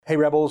Hey,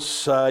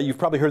 rebels, you've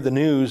probably heard the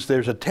news.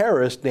 There's a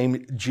terrorist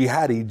named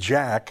Jihadi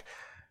Jack,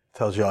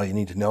 tells you all you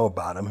need to know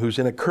about him, who's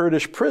in a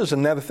Kurdish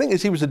prison. Now, the thing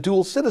is, he was a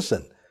dual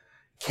citizen,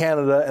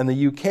 Canada and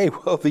the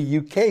UK. Well, the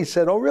UK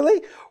said, oh,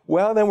 really?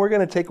 Well, then we're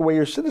going to take away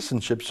your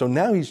citizenship. So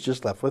now he's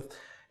just left with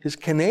his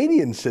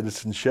Canadian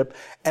citizenship.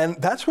 And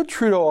that's what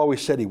Trudeau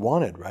always said he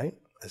wanted, right?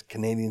 As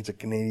Canadians, a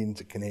Canadian's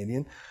a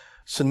Canadian.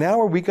 So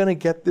now are we going to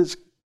get this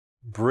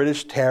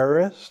British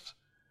terrorist?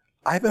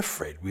 I'm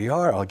afraid we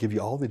are. I'll give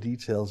you all the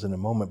details in a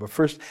moment. But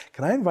first,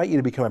 can I invite you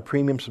to become a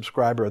premium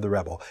subscriber of The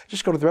Rebel?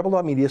 Just go to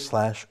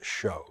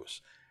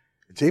therebel.media/shows.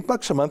 It's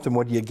 $8 a month, and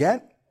what do you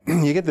get?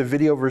 You get the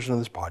video version of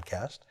this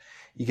podcast.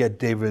 You get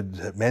David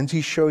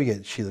Menzies' show. You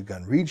get Sheila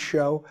Gunn Reid's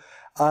show.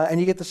 And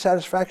you get the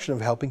satisfaction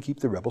of helping keep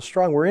The Rebel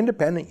strong. We're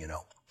independent, you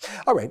know.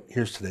 All right,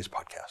 here's today's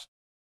podcast.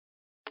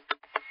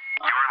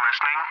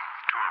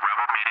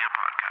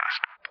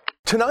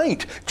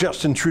 Tonight,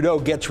 Justin Trudeau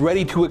gets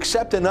ready to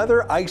accept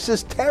another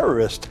ISIS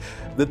terrorist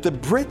that the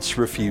Brits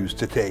refuse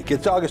to take.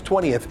 It's August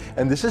 20th,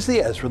 and this is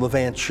the Ezra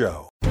Levant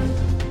Show.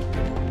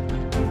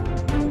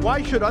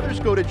 Why should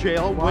others go to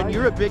jail when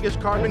you're the biggest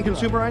carbon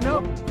consumer I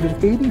know?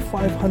 There's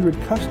 8,500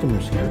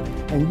 customers here,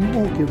 and you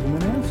won't give them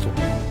an answer.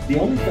 The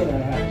only thing I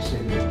have to say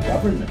to the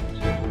government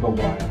about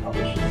why I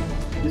publish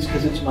it is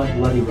because it's my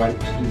bloody right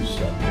to do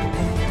so.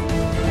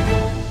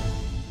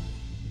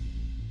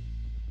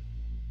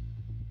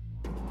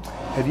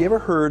 Have you ever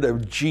heard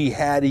of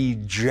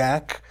Jihadi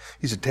Jack?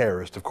 He's a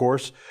terrorist, of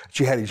course.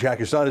 Jihadi Jack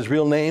is not his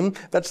real name.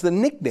 That's the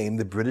nickname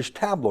the British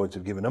tabloids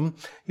have given him.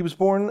 He was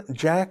born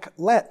Jack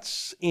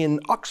Letts in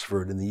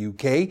Oxford in the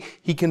UK.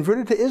 He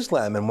converted to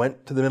Islam and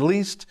went to the Middle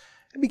East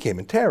and became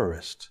a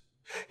terrorist.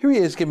 Here he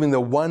is giving the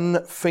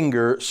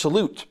one-finger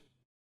salute.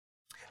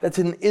 That's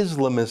an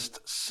Islamist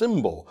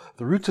symbol.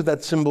 The roots of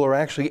that symbol are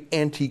actually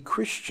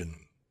anti-Christian.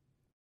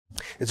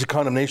 It's a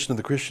condemnation of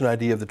the Christian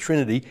idea of the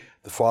Trinity,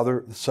 the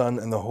Father, the Son,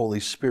 and the Holy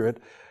Spirit.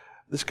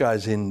 This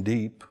guy's in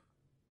deep.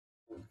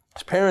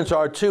 His parents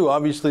are too.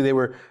 Obviously, they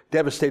were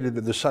devastated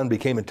that their son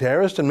became a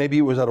terrorist, and maybe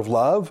it was out of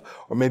love,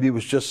 or maybe it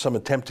was just some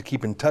attempt to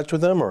keep in touch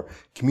with them or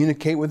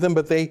communicate with them,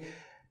 but they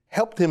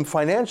helped him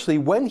financially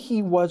when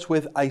he was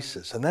with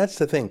ISIS. And that's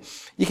the thing.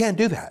 You can't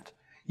do that.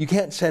 You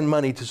can't send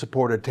money to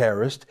support a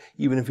terrorist,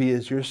 even if he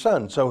is your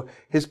son. So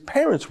his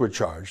parents were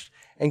charged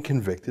and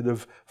convicted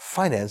of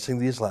financing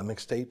the Islamic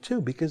State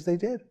too, because they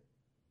did.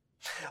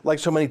 Like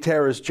so many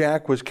terrorists,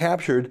 Jack was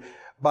captured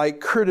by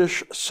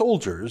Kurdish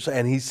soldiers,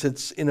 and he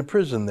sits in a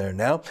prison there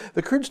now.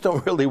 The Kurds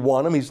don't really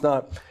want him. He's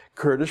not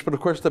Kurdish, but of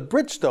course the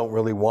Brits don't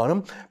really want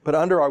him. But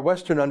under our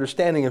Western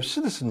understanding of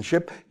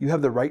citizenship, you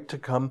have the right to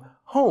come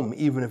home,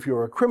 even if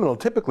you're a criminal.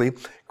 Typically,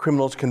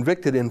 criminals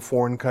convicted in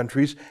foreign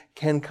countries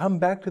can come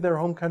back to their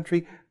home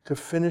country to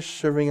finish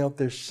serving out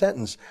their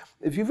sentence.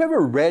 If you've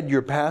ever read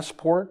your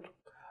passport,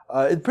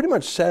 it pretty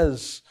much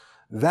says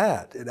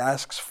that. It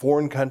asks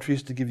foreign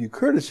countries to give you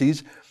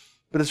courtesies,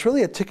 but it's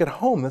really a ticket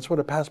home. That's what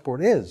a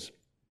passport is.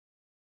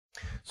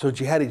 So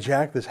Jihadi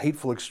Jack, this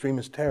hateful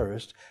extremist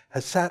terrorist,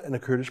 has sat in a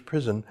Kurdish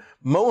prison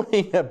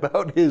moaning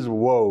about his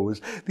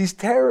woes. These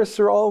terrorists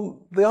they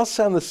all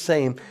sound the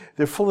same.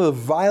 They're full of the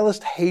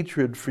vilest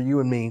hatred for you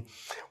and me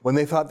when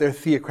they thought their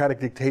theocratic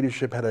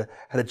dictatorship had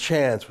a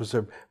chance, was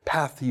their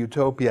path to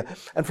utopia.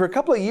 And for a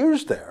couple of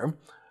years there,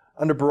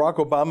 under Barack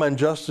Obama and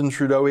Justin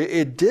Trudeau,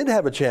 it did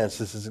have a chance,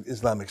 this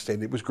Islamic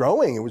State. It was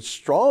growing. It was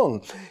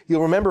strong.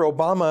 You'll remember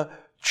Obama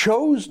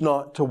chose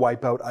not to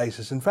wipe out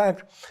ISIS. In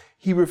fact,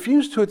 he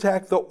refused to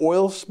attack the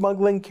oil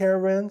smuggling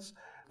caravans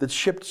that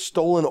shipped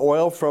stolen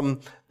oil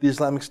from the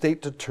Islamic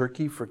State to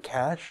Turkey for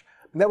cash.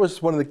 And that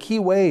was one of the key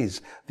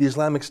ways the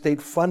Islamic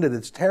State funded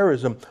its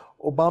terrorism.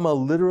 Obama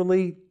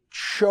literally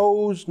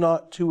chose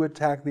not to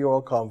attack the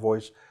oil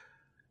convoys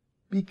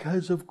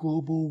because of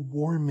global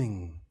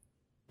warming.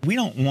 We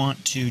don't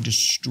want to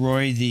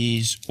destroy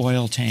these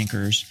oil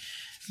tankers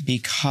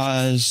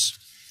because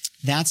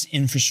that's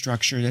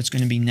infrastructure that's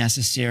going to be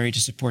necessary to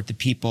support the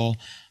people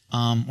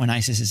when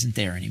ISIS isn't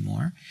there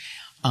anymore.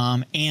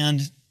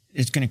 And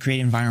it's going to create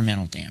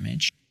environmental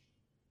damage.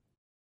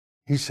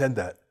 He said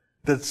that.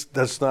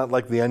 That's not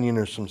like The Onion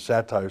or some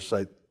satire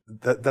site.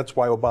 That's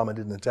why Obama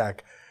didn't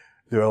attack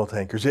the oil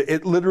tankers.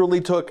 It literally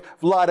took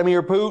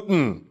Vladimir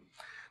Putin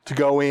to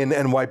go in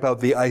and wipe out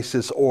the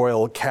ISIS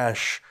oil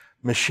cache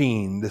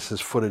machine. This is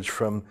footage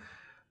from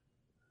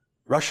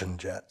Russian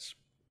jets.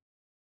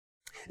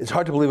 It's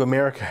hard to believe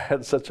America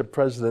had such a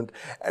president.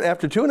 And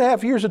after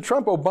 2.5 years of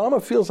Trump,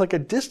 Obama feels like a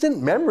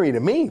distant memory to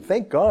me.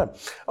 Thank God.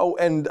 Oh,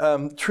 and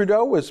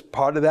Trudeau was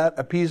part of that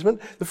appeasement.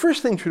 The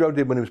first thing Trudeau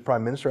did when he was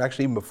prime minister,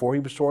 actually even before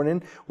he was sworn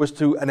in, was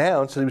to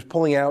announce that he was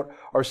pulling out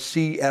our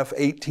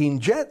CF-18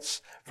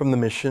 jets from the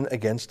mission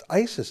against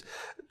ISIS.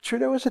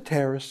 Trudeau is a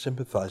terrorist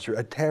sympathizer,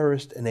 a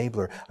terrorist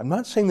enabler. I'm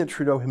not saying that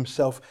Trudeau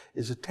himself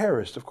is a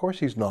terrorist. Of course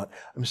he's not.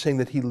 I'm saying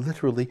that he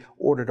literally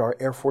ordered our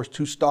Air Force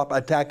to stop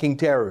attacking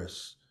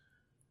terrorists.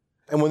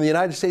 And when the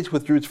United States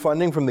withdrew its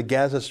funding from the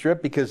Gaza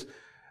Strip because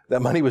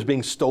that money was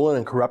being stolen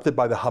and corrupted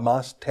by the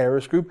Hamas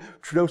terrorist group,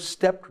 Trudeau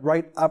stepped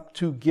right up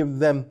to give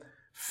them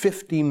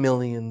 $50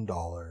 million.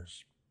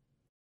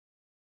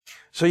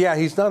 So yeah,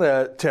 he's not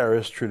a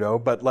terrorist, Trudeau,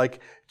 but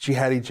like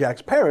Jihadi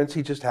Jack's parents,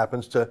 he just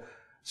happens to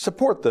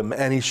support them,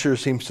 and he sure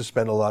seems to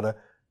spend a lot of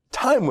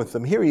time with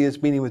them. Here he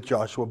is meeting with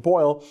Joshua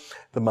Boyle,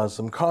 the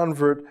Muslim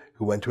convert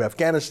who went to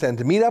Afghanistan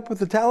to meet up with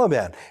the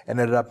Taliban and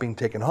ended up being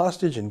taken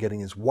hostage and getting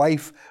his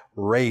wife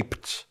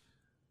raped.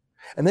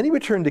 And then he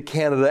returned to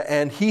Canada,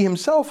 and he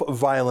himself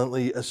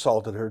violently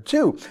assaulted her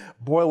too.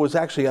 Boyle was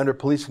actually under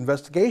police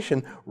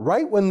investigation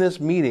right when this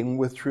meeting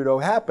with Trudeau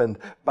happened.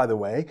 By the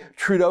way,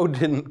 Trudeau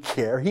didn't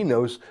care. He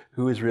knows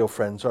who his real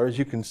friends are, as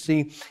you can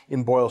see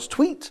in Boyle's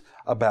tweet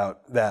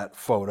about that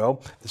photo.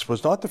 This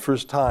was not the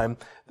first time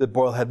that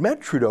Boyle had met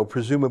Trudeau.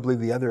 Presumably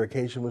the other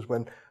occasion was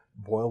when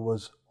Boyle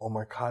was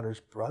Omar Khadr's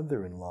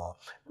brother-in-law.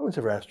 No one's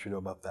ever asked Trudeau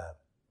about that.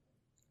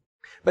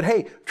 But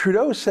hey,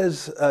 Trudeau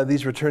says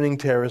these returning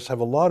terrorists have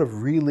a lot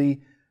of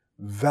really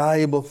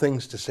valuable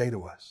things to say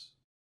to us.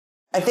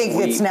 I think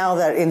it's now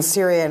that in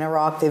Syria and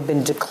Iraq they've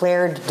been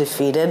declared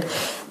defeated,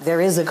 there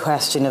is a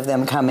question of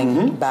them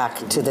coming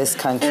back to this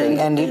country.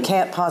 And you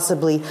can't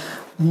possibly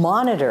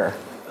monitor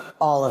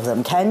all of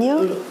them, can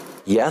you?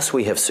 Yes,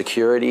 we have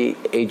security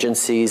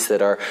agencies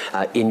that are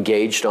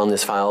engaged on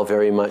this file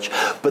very much,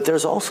 but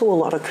there's also a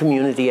lot of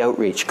community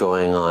outreach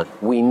going on.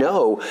 We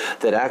know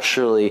that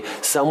actually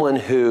someone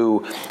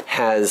who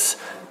has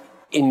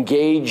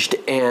engaged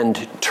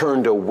and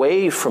turned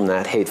away from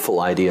that hateful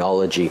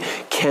ideology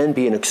can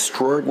be an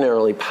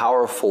extraordinarily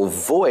powerful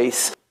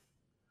voice.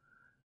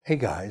 Hey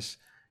guys,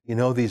 you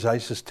know, these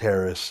ISIS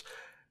terrorists,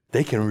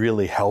 they can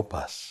really help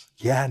us.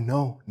 Yeah,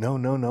 no.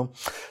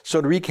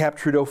 So to recap,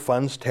 Trudeau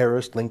funds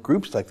terrorist-linked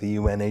groups like the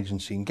UN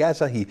agency in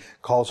Gaza. He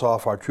calls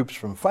off our troops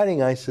from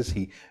fighting ISIS.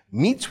 He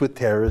meets with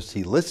terrorists.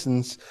 He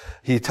listens.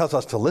 He tells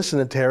us to listen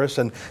to terrorists.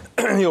 And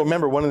you'll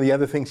remember one of the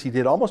other things he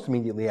did almost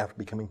immediately after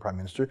becoming prime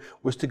minister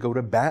was to go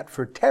to bat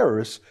for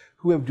terrorists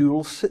who have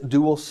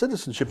dual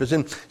citizenship. As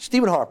in,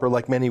 Stephen Harper,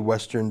 like many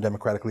Western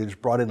Democratic leaders,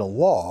 brought in a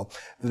law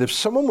that if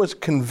someone was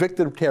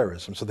convicted of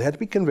terrorism, so they had to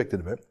be convicted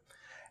of it,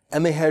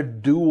 and they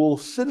had dual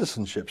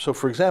citizenship. So,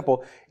 for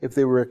example, if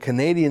they were a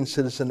Canadian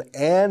citizen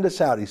and a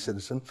Saudi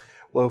citizen,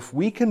 well, if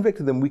we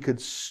convicted them, we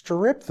could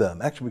strip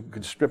them. Actually, we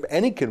could strip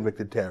any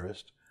convicted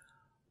terrorist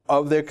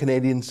of their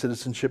Canadian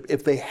citizenship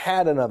if they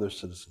had another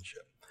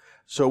citizenship.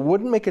 So it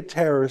wouldn't make a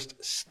terrorist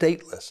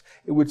stateless.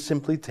 It would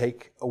simply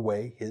take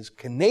away his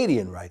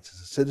Canadian rights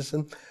as a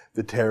citizen.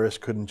 The terrorist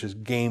couldn't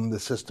just game the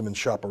system and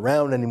shop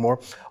around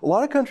anymore. A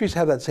lot of countries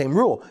have that same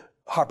rule.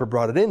 Harper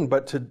brought it in,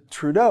 but to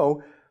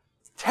Trudeau,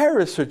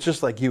 terrorists are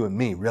just like you and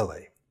me,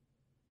 really.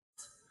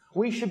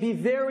 We should be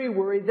very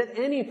worried that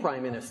any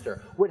prime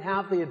minister would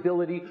have the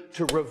ability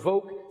to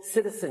revoke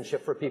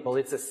citizenship for people.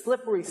 It's a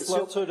slippery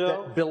slope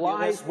that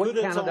belies what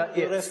Canada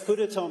is.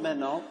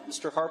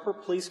 Mr. Harper,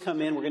 please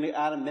come in. We're going to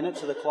add a minute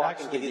to the clock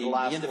and give you the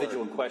last The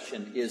individual in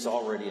question is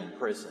already in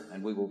prison,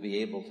 and we will be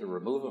able to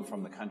remove him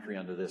from the country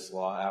under this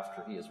law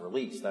after he is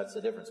released. That's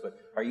the difference. But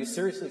are you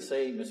seriously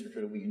saying, Mr.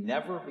 Trudeau, we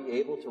never be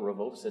able to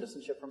revoke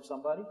citizenship from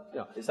somebody?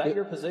 No. Is that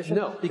your position?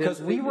 No. Because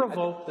we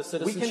revoked the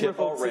citizenship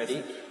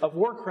already of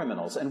war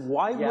criminals. And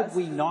why would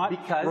we not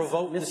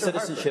revoke the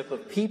citizenship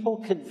of people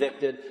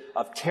convicted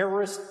of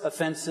terrorist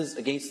offenses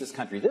against this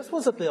country? This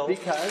was a bill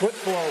put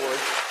forward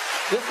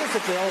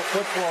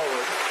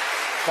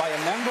by a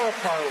member of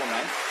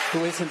Parliament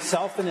who is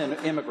himself an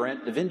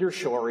immigrant, Devinder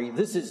Shori.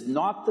 This is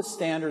not the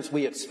standards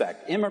we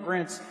expect.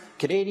 Immigrants,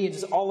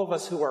 Canadians, all of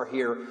us who are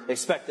here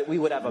expect that we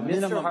would have a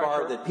minimum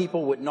bar, that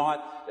people would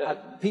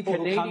not, people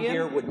who come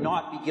here would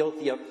not be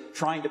guilty of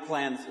trying to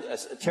plan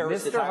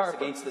terrorist attacks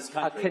against this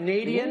country. A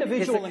Canadian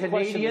is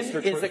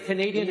a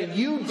Canadian, and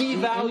you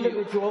devalue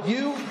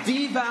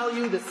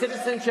the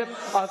citizenship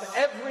of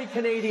every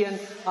Canadian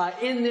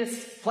in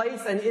this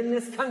place and in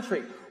this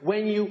country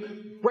when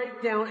you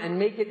break down and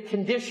make it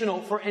conditional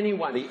for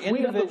anyone.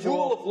 We have the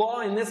rule of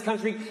law in this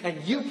country,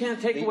 and you can't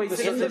take away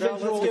citizenship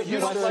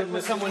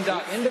when someone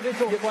dies. The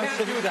individual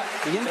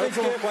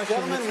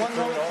question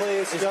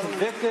is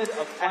convicted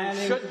of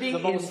planning the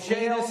most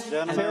heinous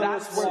and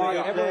that's why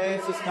ever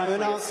against this country.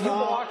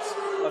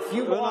 A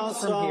few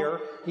blocks from here,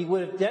 he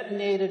would have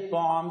detonated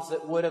bombs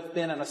that would have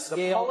been on a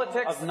scale of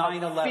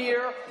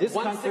 9/11. This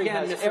country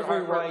has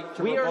every right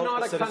to we are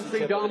revoke not a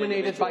country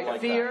dominated by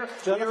fear.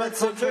 We are a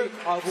country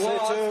of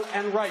laws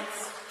and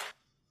rights.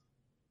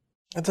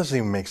 That doesn't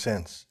even make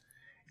sense.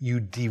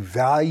 You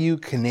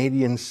devalue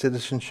Canadian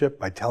citizenship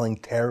by telling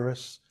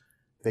terrorists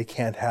they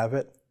can't have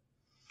it?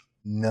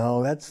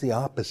 No, that's the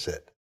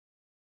opposite.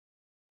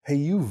 Hey,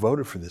 you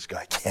voted for this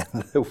guy,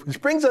 Canada,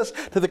 which brings us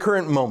to the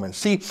current moment.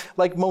 See,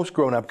 like most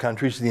grown-up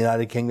countries, the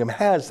United Kingdom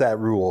has that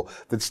rule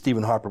that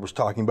Stephen Harper was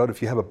talking about.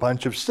 If you have a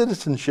bunch of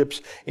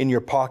citizenships in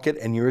your pocket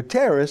and you're a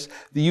terrorist,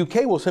 the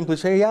UK will simply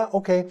say, yeah,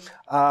 okay,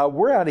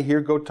 we're out of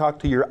here, go talk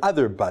to your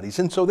other buddies.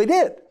 And so they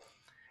did.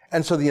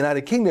 And so the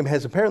United Kingdom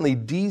has apparently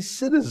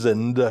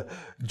de-citizened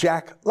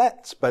Jack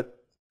Letts.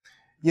 But,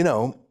 you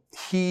know,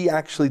 he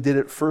actually did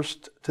it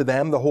first to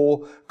them. The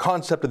whole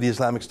concept of the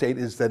Islamic State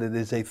is that it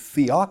is a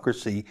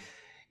theocracy.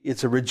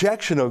 It's a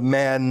rejection of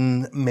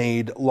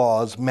man-made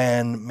laws,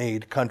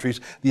 man-made countries.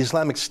 The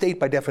Islamic State,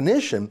 by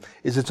definition,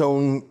 is its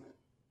own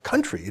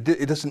country.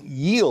 It doesn't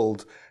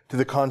yield to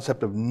the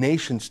concept of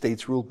nation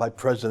states ruled by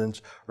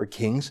presidents or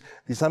kings.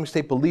 The Islamic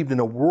State believed in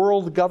a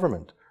world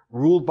government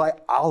ruled by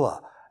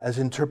Allah, as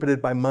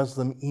interpreted by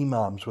Muslim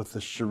imams with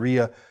the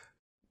Sharia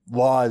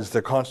law as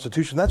their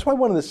constitution. That's why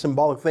one of the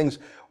symbolic things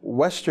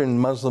Western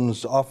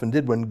Muslims often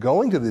did when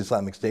going to the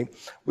Islamic State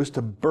was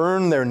to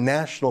burn their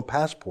national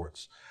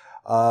passports.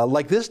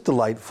 Like this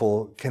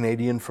delightful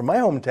Canadian from my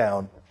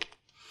hometown,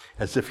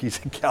 as if he's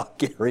a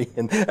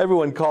Calgarian.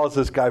 Everyone calls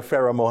this guy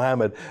Farah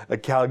Mohammed a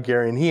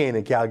Calgarian. He ain't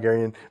a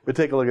Calgarian, but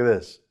take a look at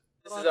this.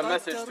 This is a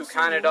message to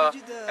Canada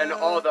and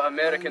all the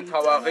American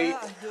Tawagheet.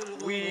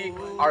 We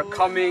are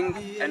coming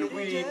and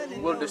we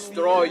will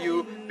destroy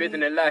you,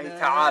 bidnillahi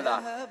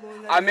ta'ala.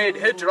 I made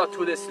hijrah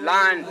to this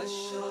land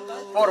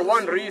for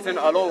one reason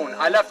alone.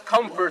 I left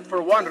comfort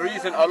for one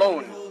reason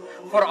alone.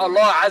 For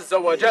Allah Azza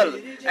wa Jal.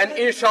 And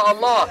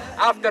inshallah,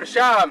 after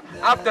Sham,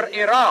 after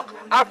Iraq,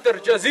 after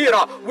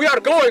Jazeera, we are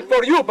going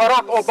for you,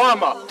 Barack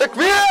Obama.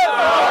 Takbir!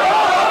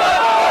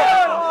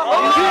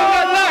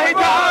 الله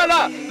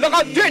تعالى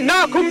لقد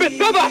جئناكم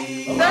بالذبح.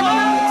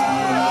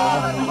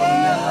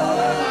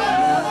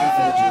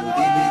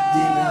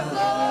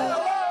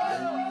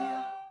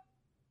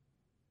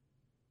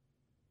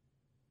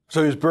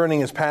 So he was burning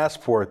his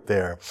passport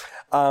there.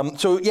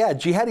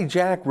 Jihadi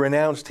Jack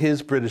renounced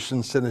his British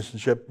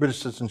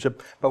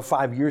citizenship about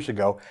 5 years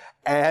ago,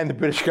 and the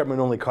British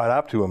government only caught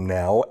up to him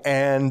now,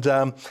 and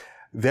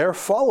they're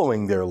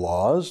following their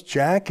laws.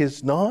 Jack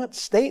is not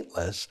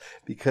stateless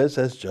because,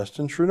 as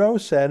Justin Trudeau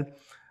said,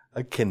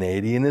 a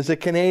Canadian is a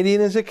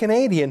Canadian is a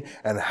Canadian,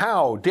 and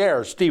how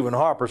dare Stephen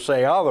Harper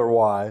say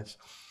otherwise?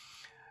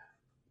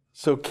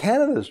 So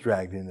Canada's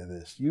dragged into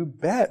this, you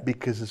bet,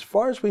 because as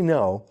far as we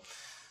know,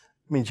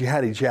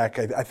 Jihadi Jack,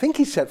 I think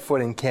he set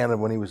foot in Canada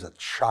when he was a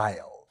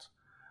child.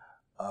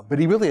 But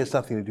he really has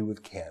nothing to do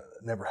with Canada,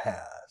 never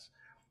has.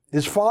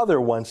 His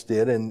father once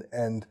did,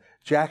 and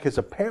Jack has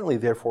apparently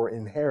therefore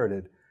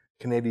inherited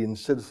Canadian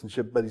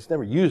citizenship, but he's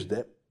never used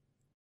it.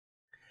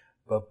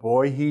 But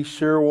boy, he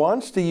sure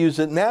wants to use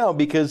it now,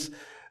 because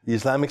the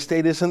Islamic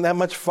State isn't that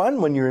much fun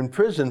when you're in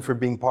prison for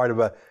being part of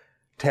a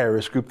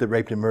terrorist group that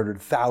raped and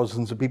murdered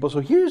thousands of people.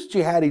 So here's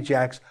Jihadi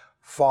Jack's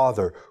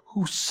father,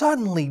 who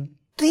suddenly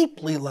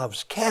deeply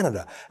loves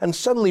Canada and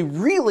suddenly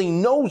really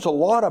knows a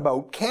lot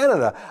about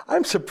Canada.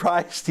 I'm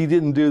surprised he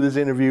didn't do this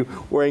interview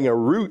wearing a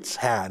Roots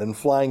hat and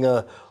flying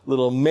a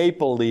little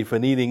maple leaf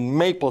and eating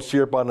maple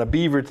syrup on a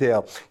beaver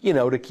tail,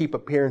 to keep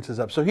appearances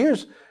up. So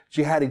here's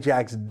Jihadi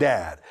Jack's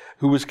dad,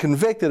 who was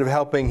convicted of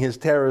helping his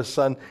terrorist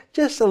son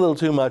just a little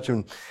too much,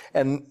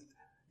 and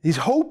he's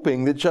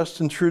hoping that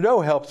Justin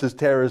Trudeau helps his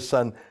terrorist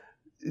son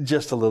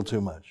just a little too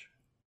much.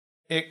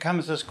 It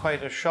comes as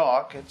quite a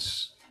shock.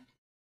 It's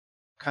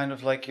kind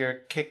of like you're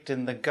kicked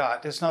in the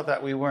gut. It's not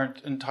that we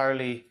weren't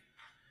entirely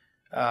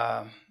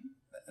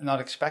not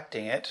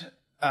expecting it,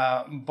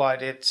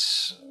 but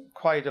it's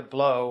quite a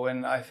blow.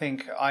 And I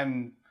think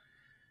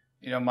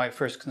my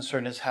first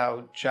concern is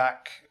how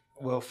Jack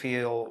will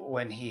feel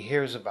when he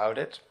hears about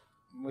it.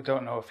 We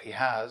don't know if he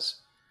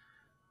has,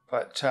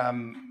 but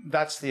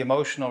that's the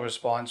emotional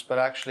response. But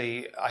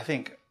actually, I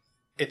think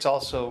it's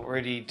also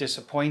really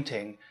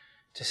disappointing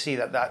to see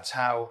that that's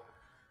how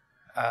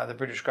the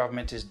British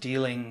government is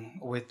dealing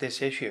with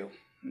this issue.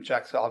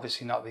 Jack's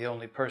obviously not the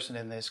only person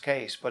in this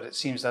case, but it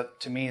seems that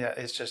to me that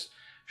it's just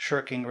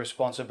shirking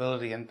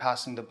responsibility and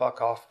passing the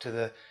buck off to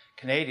the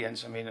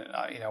Canadians.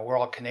 We're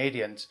all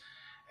Canadians,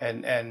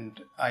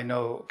 and I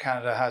know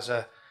Canada has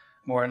a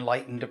more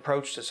enlightened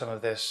approach to some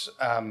of this,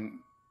 and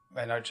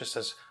are just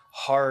as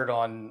hard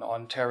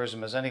on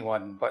terrorism as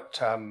anyone.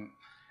 But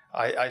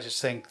I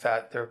just think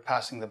that they're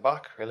passing the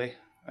buck, really,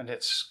 and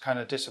it's kind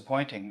of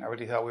disappointing. I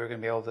really thought we were going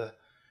to be able to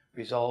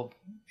resolve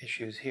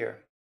issues here.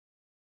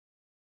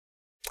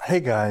 Hey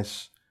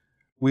guys,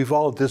 we've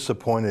all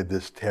disappointed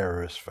this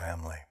terrorist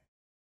family.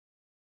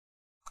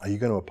 Are you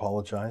going to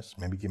apologize?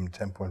 Maybe give them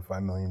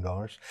 $10.5 million?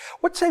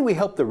 What say we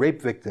help the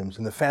rape victims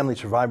and the family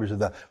survivors of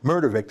the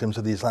murder victims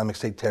of the Islamic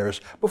State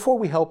terrorists before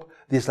we help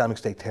the Islamic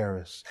State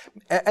terrorists?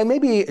 And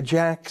maybe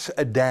Jack's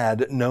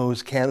dad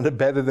knows Canada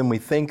better than we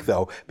think,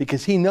 though,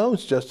 because he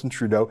knows Justin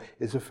Trudeau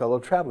is a fellow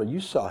traveler. You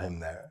saw him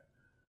there.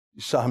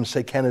 You saw him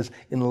say Canada's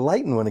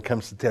enlightened when it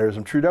comes to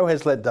terrorism. Trudeau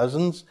has let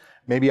dozens,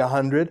 maybe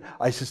 100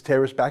 ISIS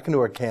terrorists back into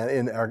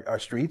our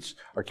streets,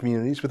 our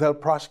communities, without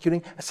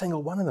prosecuting a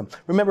single one of them.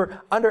 Remember,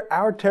 under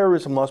our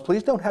terrorism laws,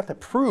 police don't have to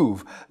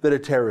prove that a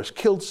terrorist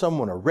killed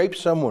someone or raped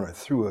someone or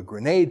threw a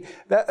grenade.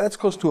 That's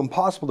close to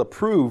impossible to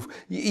prove.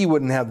 You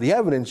wouldn't have the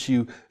evidence.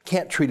 You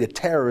can't treat a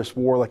terrorist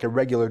war like a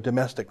regular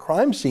domestic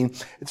crime scene.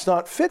 It's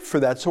not fit for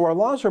that. So our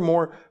laws are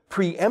more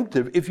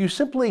preemptive. If you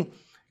simply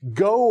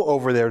go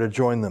over there to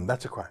join them,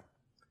 that's a crime.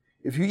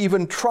 If you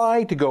even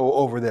try to go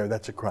over there,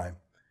 that's a crime.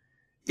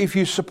 If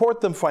you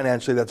support them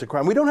financially, that's a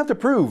crime. We don't have to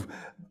prove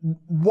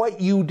what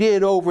you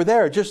did over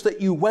there, just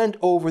that you went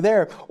over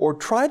there or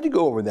tried to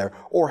go over there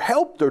or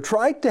helped or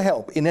tried to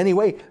help in any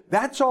way.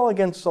 That's all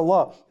against the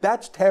law.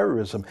 That's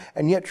terrorism.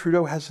 And yet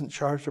Trudeau hasn't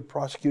charged or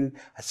prosecuted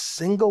a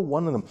single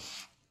one of them.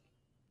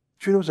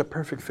 Trudeau's a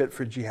perfect fit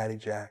for Jihadi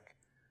Jack.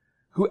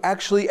 who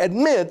actually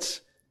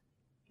admits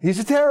he's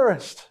a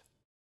terrorist.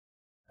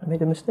 I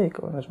made a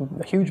mistake, or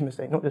a huge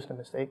mistake, not just a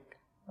mistake.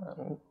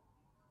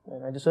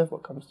 And I deserve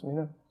what comes to me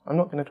now. I'm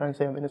not going to try and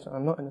say I'm innocent.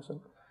 I'm not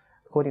innocent.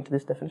 According to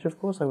this definition, of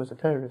course I was a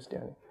terrorist,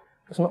 Yani.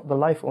 That's not the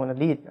life I want to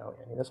lead now,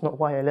 Yani. That's not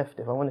why I left.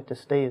 If I wanted to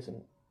stay as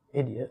an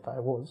idiot I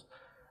was,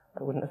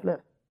 I wouldn't have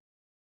left.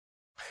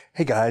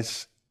 Hey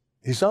guys,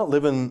 he's not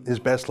living his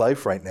best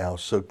life right now,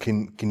 so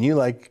can you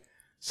like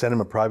send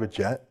him a private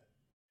jet?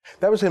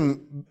 That was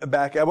him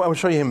back, I will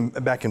show you him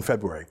back in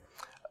February.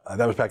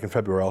 That was back in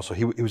February also.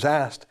 He was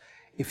asked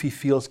if he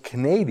feels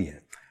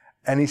Canadian.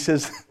 And he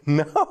says,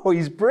 no,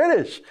 he's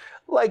British,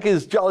 like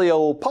his jolly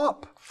old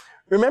pop.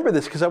 Remember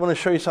this, because I want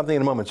to show you something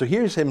in a moment. So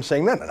here's him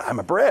saying, no, I'm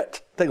a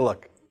Brit. Take a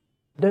look.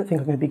 I don't think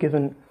I'm going to be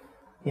given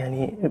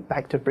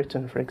back to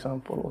Britain, for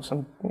example, or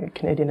some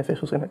Canadian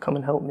official's going to come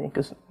and help me,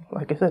 because,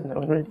 like I said, no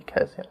one really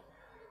cares yet.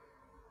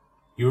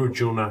 You're a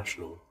dual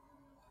national.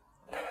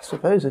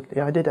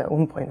 Supposedly. I did at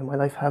one point in my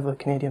life have a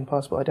Canadian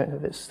passport. I don't know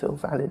if it's still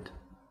valid.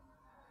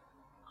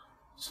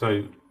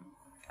 So,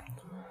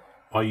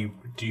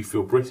 do you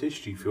feel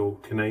British? Do you feel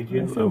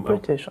Canadian? I feel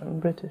British. I'm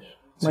British.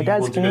 So my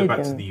dad's Canadian. You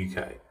want to go back to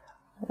the UK?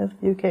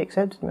 If the UK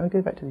accepted me, I'll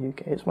go back to the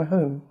UK. It's my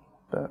home,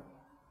 but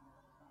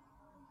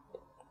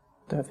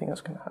I don't think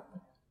that's going to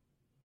happen.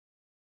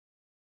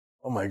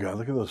 Oh my God,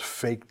 look at those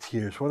fake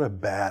tears. What a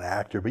bad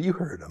actor. But you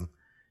heard him.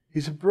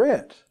 He's a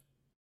Brit.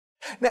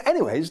 Now,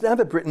 anyways, now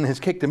that Britain has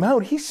kicked him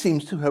out, he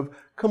seems to have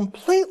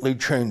completely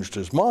changed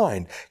his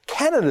mind.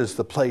 Canada's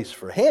the place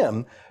for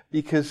him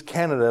because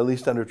Canada, at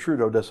least under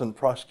Trudeau, doesn't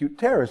prosecute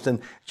terrorists.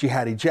 And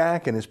Jihadi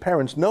Jack and his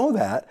parents know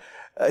that.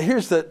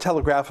 Here's the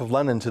Telegraph of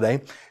London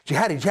today.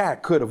 Jihadi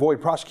Jack could avoid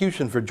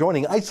prosecution for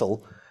joining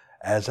ISIL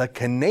as a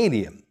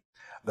Canadian.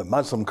 The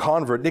Muslim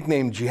convert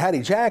nicknamed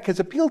Jihadi Jack has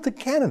appealed to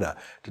Canada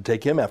to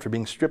take him after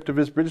being stripped of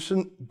his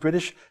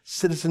British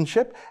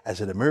citizenship.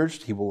 As it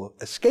emerged, he will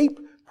escape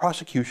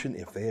prosecution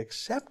if they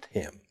accept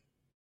him.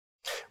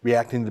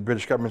 Reacting to the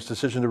British government's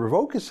decision to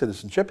revoke his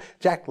citizenship,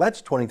 Jack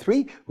Letts,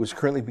 23, who is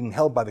currently being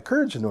held by the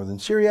Kurds in northern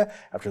Syria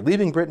after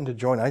leaving Britain to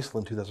join ISIL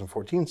in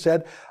 2014,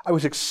 said, I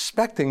was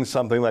expecting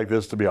something like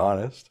this, to be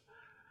honest.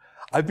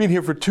 I've been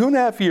here for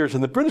 2.5 years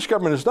and the British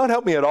government has not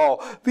helped me at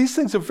all. These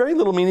things have very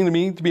little meaning to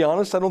me, to be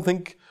honest. I don't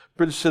think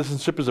British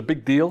citizenship is a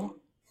big deal.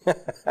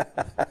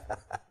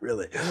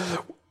 Really.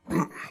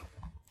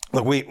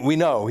 Look, we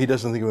know he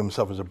doesn't think of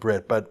himself as a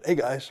Brit, but hey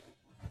guys,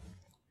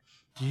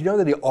 did you know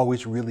that he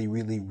always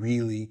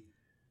really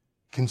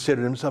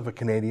considered himself a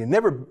Canadian?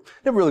 Never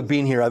really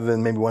been here other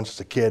than maybe once as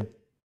a kid.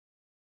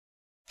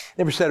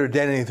 Never said or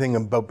did anything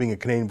about being a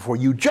Canadian before.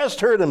 You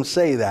just heard him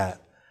say that.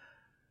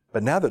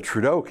 But now that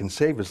Trudeau can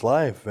save his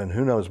life, and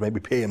who knows, maybe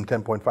pay him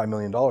 $10.5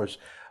 million,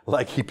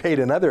 like he paid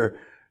another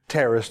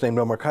terrorist named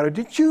Omar Khadr.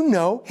 Did you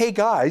know, hey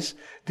guys,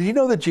 did you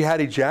know that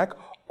Jihadi Jack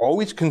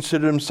always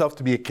considered himself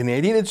to be a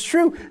Canadian? It's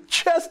true.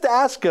 Just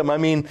ask him. I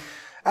mean,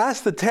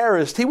 ask the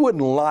terrorist. He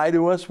wouldn't lie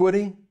to us, would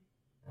he?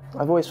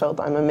 I've always felt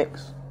that I'm a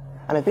mix.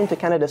 And I've been to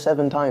Canada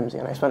 7 times,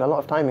 and I spent a lot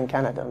of time in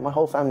Canada. My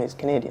whole family is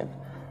Canadian.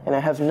 And I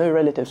have no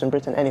relatives in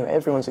Britain anyway.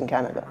 Everyone's in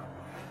Canada.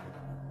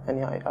 And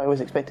yeah, I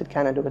always expected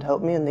Canada would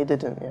help me, and they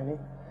didn't.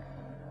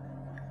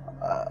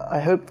 I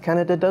hope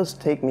Canada does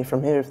take me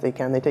from here if they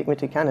can. They take me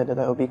to Canada,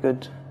 that would be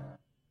good.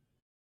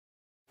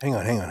 Hang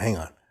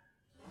on.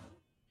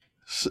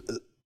 So,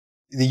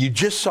 you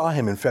just saw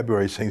him in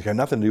February saying he's got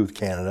nothing to do with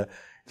Canada.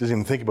 He doesn't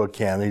even think about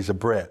Canada. He's a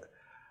Brit.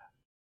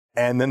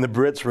 And then the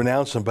Brits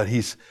renounce him, but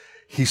he's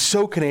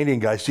so Canadian,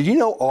 guys. Did you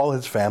know all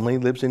his family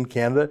lives in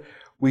Canada?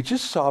 We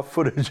just saw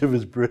footage of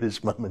his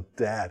British mom and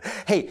dad.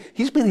 Hey,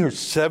 he's been here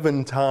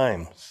 7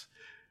 times.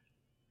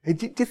 Hey,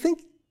 do you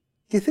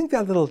think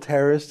that little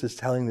terrorist is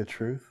telling the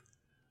truth?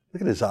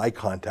 Look at his eye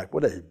contact.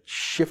 What a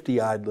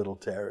shifty-eyed little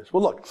terrorist.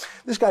 Well, look,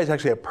 this guy's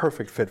actually a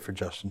perfect fit for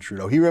Justin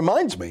Trudeau. He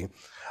reminds me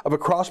of a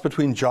cross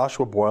between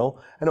Joshua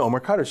Boyle and Omar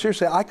Khadr.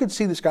 Seriously, I could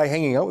see this guy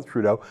hanging out with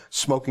Trudeau,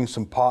 smoking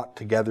some pot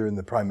together in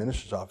the Prime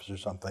Minister's office or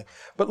something.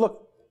 But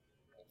look,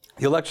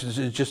 the election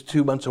is just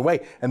 2 months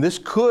away, and this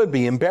could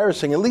be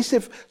embarrassing, at least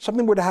if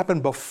something were to happen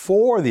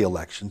before the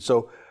election.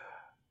 So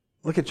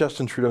look at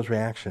Justin Trudeau's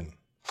reaction.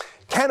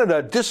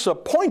 Canada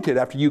disappointed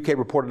after UK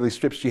reportedly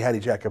strips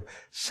Jihadi Jack of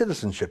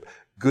citizenship.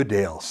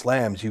 Goodale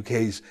slams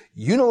UK's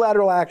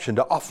unilateral action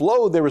to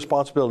offload their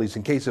responsibilities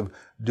in case of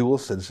dual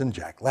citizen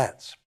Jack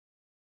Letts.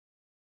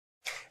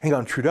 Hang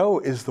on, Trudeau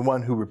is the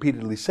one who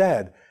repeatedly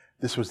said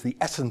this was the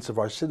essence of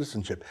our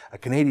citizenship. A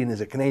Canadian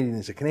is a Canadian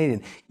is a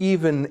Canadian,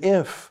 even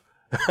if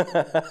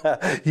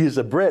he's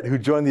a Brit who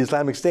joined the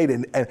Islamic State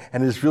and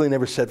has really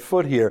never set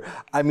foot here.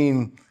 I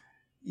mean,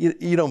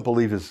 you don't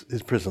believe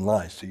his prison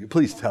lies, do you?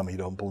 Please tell me you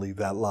don't believe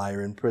that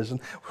liar in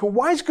prison.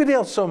 Why is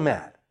Goodale so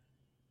mad?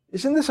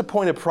 Isn't this a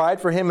point of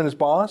pride for him and his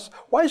boss?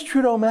 Why is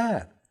Trudeau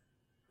mad?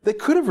 They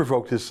could have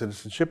revoked his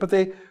citizenship, but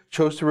they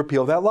chose to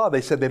repeal that law.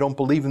 They said they don't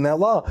believe in that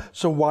law.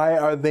 So why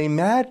are they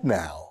mad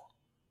now?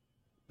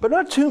 But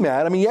not too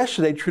mad. I mean,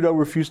 yesterday Trudeau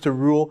refused to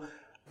rule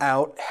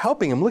out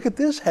helping him. Look at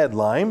this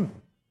headline.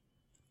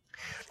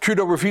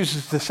 Trudeau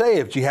refuses to say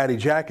if Jihadi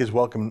Jack is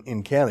welcome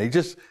in Canada.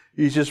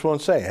 He just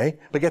won't say, eh?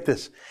 But get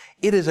this.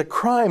 It is a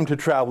crime to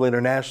travel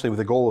internationally with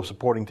the goal of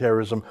supporting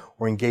terrorism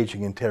or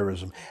engaging in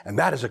terrorism. And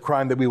that is a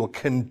crime that we will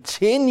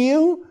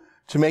continue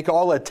to make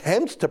all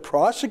attempts to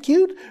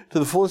prosecute to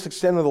the fullest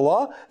extent of the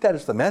law. That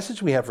is the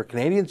message we have for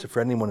Canadians and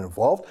for anyone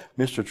involved.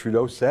 Mr.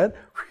 Trudeau said,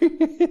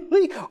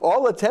 really?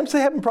 All attempts?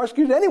 They haven't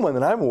prosecuted anyone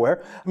that I'm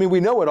aware. I mean, we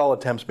know what all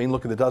attempts mean.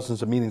 Look at the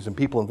dozens of meetings and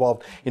people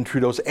involved in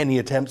Trudeau's any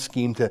attempt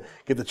scheme to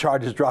get the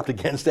charges dropped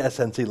against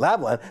SNC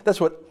Lavalin.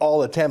 That's what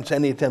all attempts,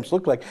 any attempts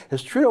look like.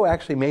 Has Trudeau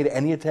actually made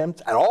any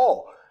attempts at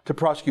all to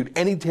prosecute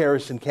any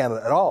terrorists in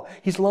Canada at all?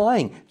 He's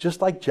lying,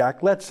 just like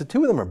Jack Letts. The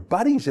two of them are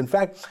buddies. In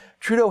fact,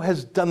 Trudeau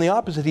has done the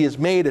opposite. He has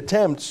made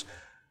attempts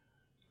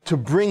to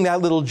bring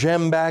that little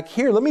gem back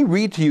here. Let me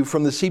read to you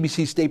from the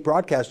CBC state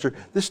broadcaster.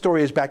 This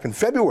story is back in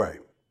February.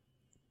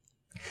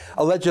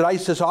 Alleged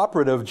ISIS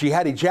operative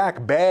Jihadi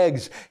Jack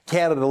begs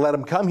Canada to let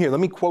him come here. Let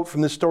me quote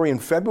from this story in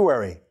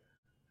February.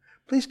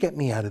 "Please get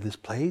me out of this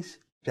place,"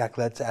 Jack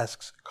Letts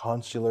asks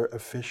consular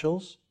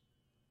officials.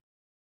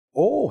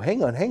 Oh,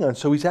 hang on.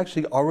 So he's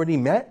actually already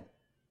met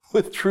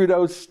with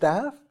Trudeau's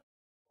staff?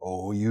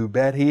 Oh, you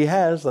bet he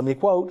has. Let me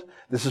quote.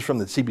 This is from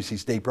the CBC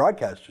state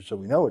broadcaster, so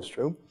we know it's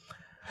true.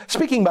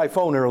 Speaking by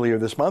phone earlier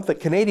this month, a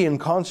Canadian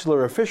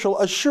consular official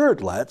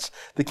assured Letts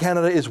that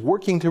Canada is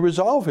working to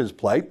resolve his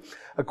plight,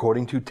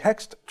 according to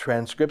text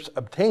transcripts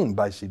obtained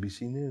by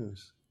CBC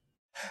News.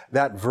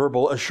 That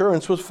verbal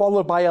assurance was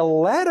followed by a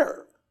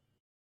letter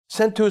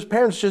sent to his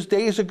parents just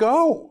days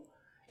ago.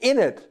 In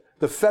it,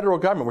 the federal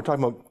government, we're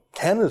talking about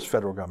Canada's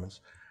federal government's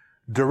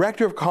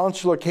Director of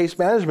Consular Case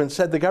Management,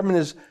 said the government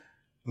is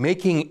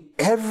making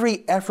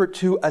every effort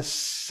to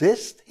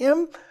assist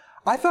him.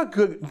 I thought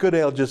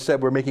Goodale just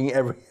said we're making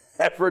every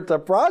effort to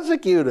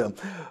prosecute him.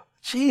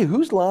 Gee,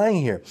 who's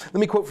lying here? Let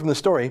me quote from the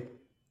story.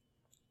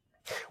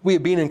 "We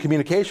have been in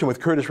communication with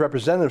Kurdish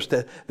representatives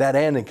to that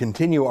end and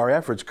continue our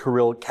efforts,"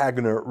 Kirill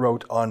Kaganer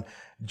wrote on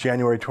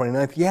January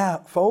 29th. Yeah,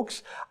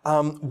 folks,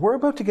 we're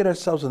about to get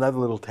ourselves another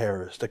little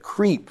terrorist, a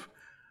creep,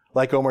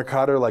 like Omar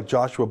Khadr, like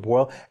Joshua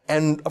Boyle,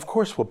 and of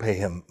course we'll pay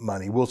him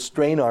money. We'll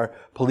strain our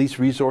police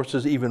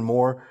resources even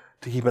more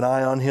to keep an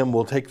eye on him.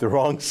 We'll take the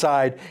wrong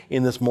side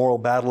in this moral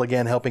battle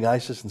again, helping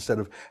ISIS instead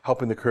of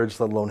helping the Kurds,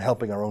 let alone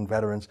helping our own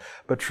veterans.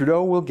 But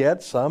Trudeau will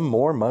get some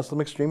more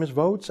Muslim extremist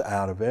votes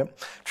out of it.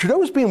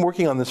 Trudeau has been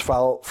working on this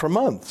file for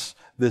months,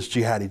 this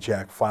Jihadi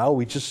Jack file.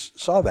 We just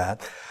saw that.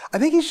 I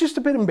think he's just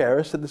a bit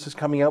embarrassed that this is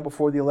coming out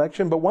before the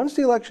election, but once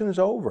the election is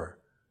over,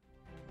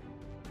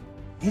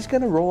 he's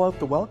going to roll out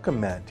the welcome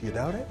mat. Do you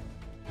doubt it?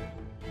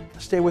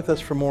 Stay with us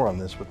for more on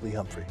this with Lee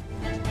Humphrey.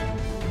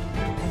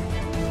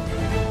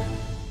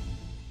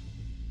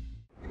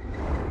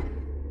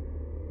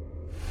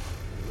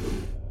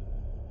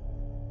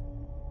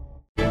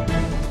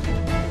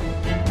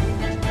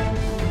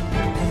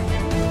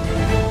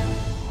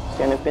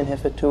 And I've been here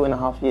for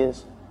 2.5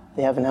 years.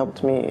 They haven't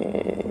helped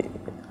me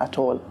at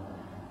all.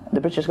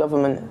 The British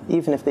government,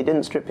 even if they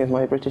didn't strip me of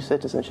my British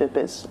citizenship,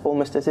 it's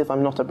almost as if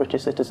I'm not a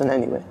British citizen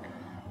anyway.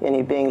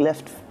 And being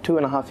left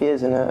 2.5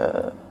 years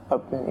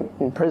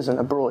in prison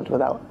abroad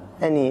without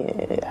any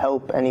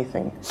help,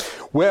 anything.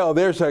 Well,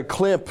 there's a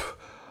clip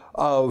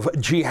of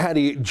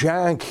Jihadi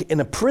Jack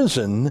in a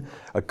prison,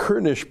 a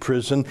Kurdish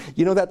prison.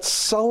 You know, that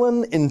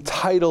sullen,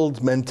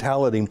 entitled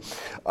mentality.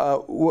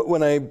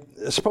 When I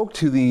spoke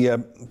to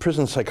the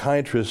prison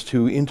psychiatrist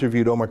who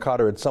interviewed Omar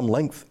Khadr at some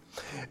length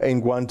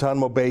in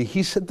Guantanamo Bay,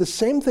 he said the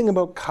same thing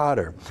about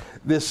Khadr.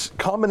 This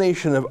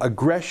combination of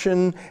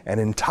aggression and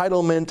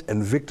entitlement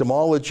and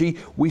victimology,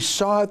 we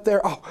saw it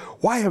there. Oh,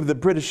 why has the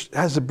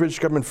British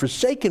government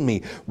forsaken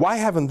me? Why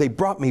haven't they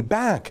brought me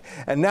back?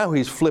 And now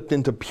he's flipped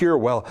into pure,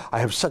 well, I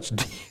have such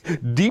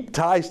deep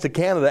ties to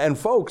Canada. And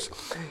folks,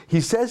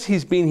 he says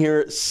he's been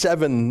here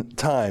 7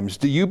 times.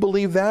 Do you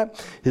believe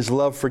that? His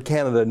love for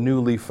Canada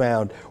newly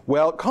found.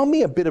 Well, call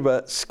me a bit of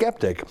a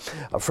skeptic.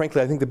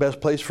 Frankly, I think the best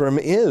place for him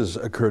is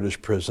a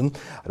Kurdish prison.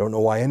 I don't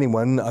know why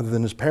anyone other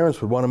than his parents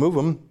would want to move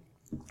him.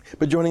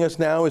 But joining us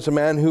now is a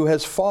man who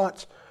has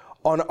fought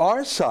on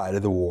our side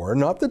of the war,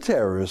 not the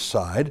terrorist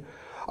side,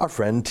 our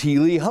friend T.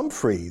 Lee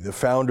Humphrey, the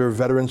founder of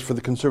Veterans for the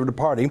Conservative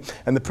Party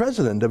and the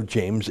president of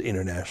James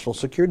International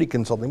Security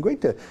Consulting. Great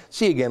to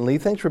see you again, Lee.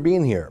 Thanks for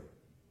being here.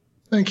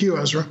 Thank you,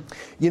 Ezra.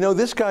 You know,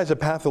 this guy's a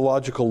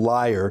pathological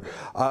liar.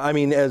 I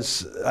mean,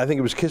 as I think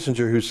it was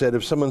Kissinger who said,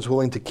 if someone's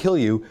willing to kill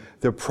you,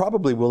 they're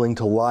probably willing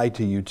to lie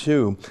to you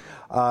too.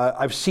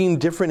 I've seen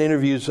different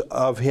interviews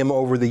of him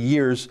over the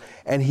years,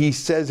 and he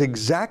says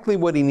exactly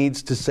what he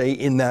needs to say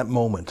in that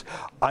moment.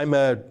 I'm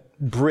a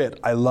Brit.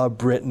 I love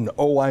Britain.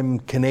 Oh, I'm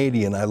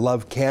Canadian. I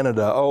love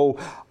Canada. Oh,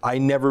 I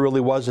never really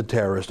was a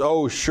terrorist.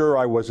 Oh, sure,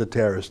 I was a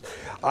terrorist.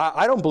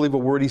 I don't believe a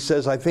word he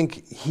says. I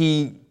think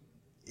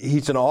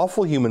he's an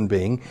awful human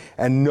being,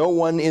 and no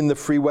one in the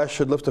Free West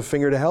should lift a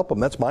finger to help him.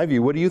 That's my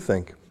view. What do you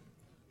think?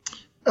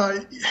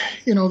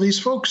 You know, these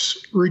folks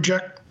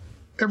reject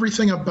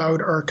everything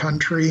about our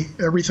country,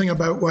 everything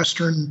about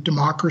Western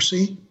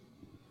democracy,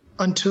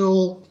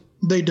 until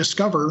they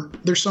discover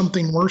there's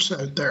something worse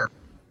out there.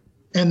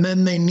 and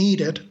then they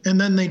need it, and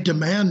then they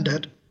demand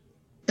it,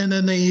 and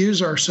then they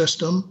use our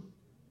system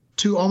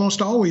to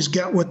almost always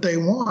get what they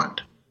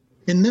want.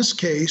 In this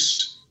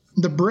case,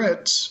 the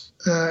Brits,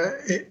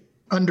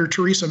 under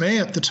Theresa May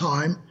at the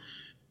time,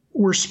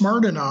 were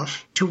smart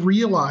enough to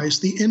realize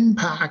the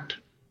impact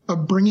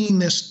of bringing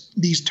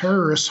these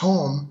terrorists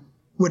home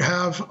would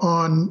have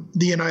on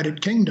the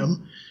United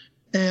Kingdom,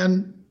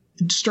 and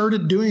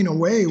started doing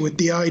away with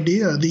the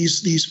idea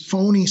these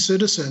phony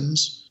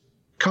citizens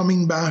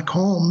coming back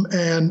home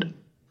and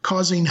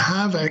causing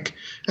havoc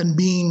and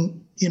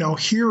being,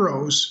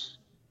 heroes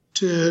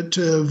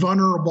to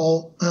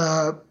vulnerable,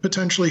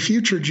 potentially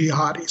future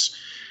jihadis.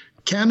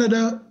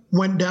 Canada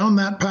went down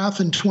that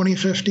path in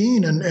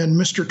 2015, and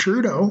Mr.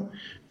 Trudeau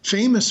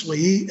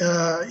famously,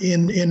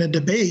 in a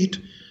debate,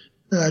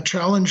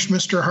 challenged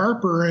Mr.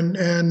 Harper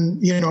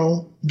and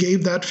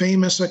gave that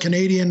famous "a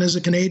Canadian is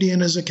a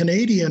Canadian is a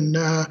Canadian"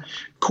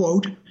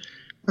 quote.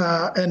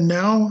 And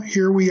now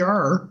here we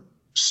are,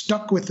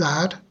 stuck with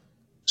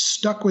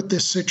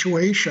this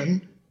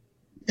situation.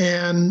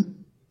 And,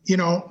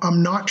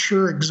 I'm not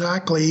sure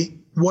exactly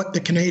what the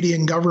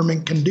Canadian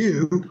government can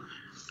do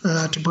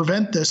to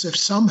prevent this if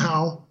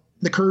somehow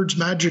the Kurds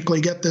magically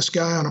get this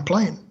guy on a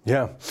plane.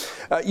 Yeah.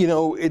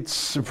 It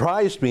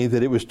surprised me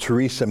that it was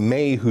Theresa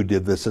May who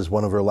did this as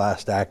one of her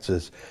last acts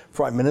as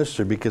Prime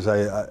Minister, because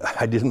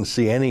I didn't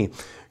see any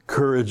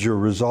courage or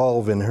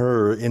resolve in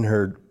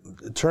her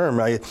term.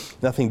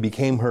 Nothing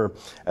became her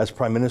as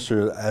Prime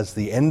Minister as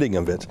the ending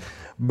of it.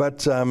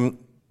 But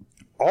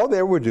all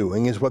they were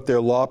doing is what their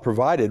law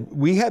provided.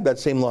 We had that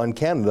same law in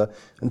Canada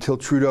until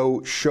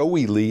Trudeau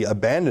showily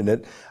abandoned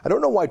it. I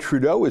don't know why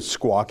Trudeau is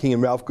squawking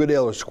and Ralph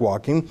Goodale are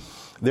squawking.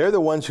 They're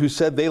the ones who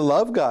said they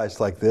love guys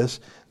like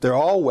this. They're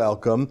all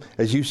welcome.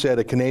 As you said,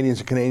 a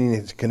Canadian's a Canadian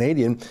is a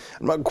Canadian.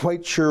 I'm not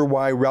quite sure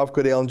why Ralph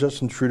Goodale and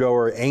Justin Trudeau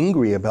are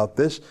angry about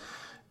this.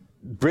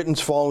 Britain's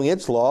following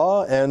its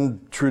law,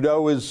 and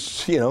Trudeau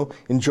is,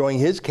 enjoying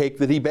his cake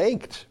that he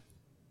baked.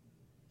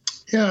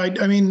 Yeah,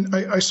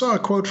 I saw a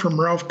quote from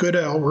Ralph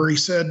Goodale where he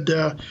said,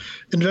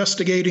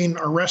 investigating,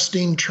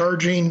 arresting,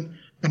 charging,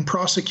 and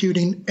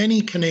prosecuting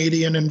any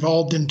Canadian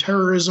involved in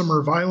terrorism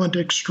or violent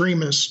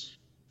extremism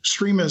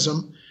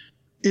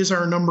is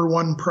our number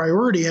one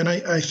priority. And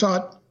I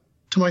thought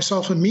to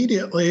myself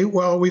immediately,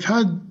 well, we've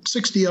had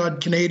 60-odd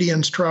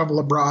Canadians travel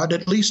abroad,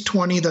 at least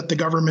 20 that the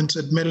government's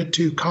admitted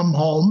to come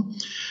home,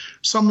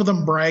 some of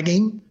them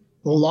bragging,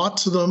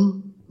 lots of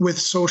them with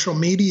social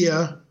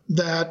media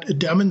that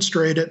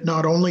demonstrated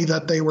not only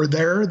that they were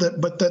there,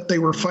 but that they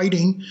were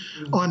fighting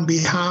on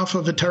behalf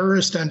of a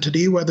terrorist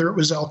entity, whether it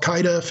was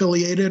Al-Qaeda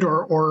affiliated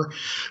or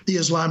the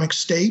Islamic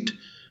State.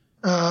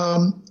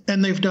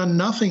 And they've done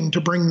nothing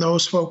to bring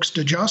those folks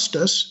to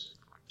justice.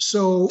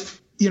 So,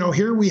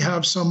 here we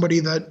have somebody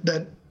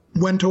that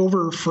went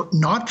over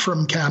not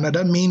from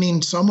Canada,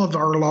 meaning some of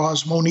our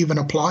laws won't even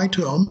apply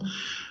to them,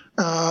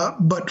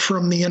 but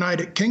from the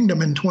United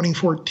Kingdom in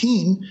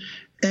 2014,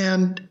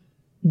 and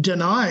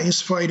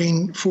denies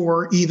fighting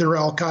for either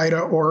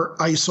Al-Qaeda or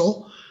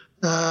ISIL,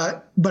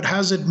 but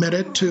has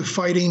admitted to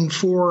fighting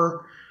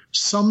for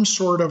some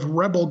sort of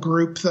rebel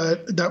group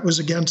that was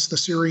against the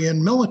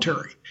Syrian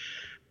military.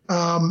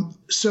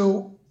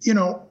 So,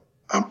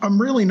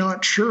 I'm really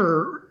not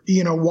sure,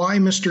 why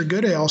Mr.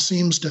 Goodale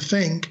seems to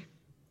think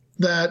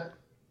that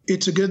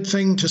it's a good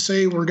thing to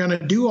say we're going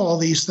to do all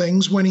these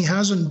things when he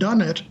hasn't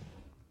done it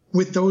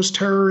with those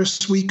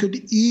terrorists we could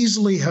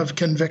easily have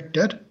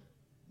convicted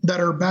that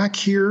are back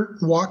here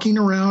walking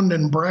around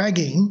and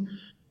bragging,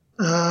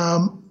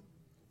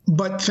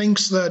 but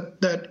thinks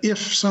that if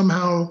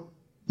somehow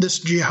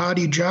this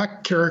Jihadi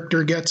Jack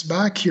character gets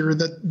back here,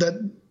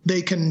 that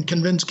they can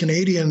convince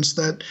Canadians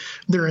that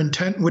their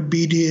intent would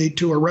be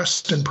to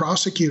arrest and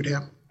prosecute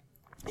him.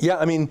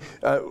 Yeah,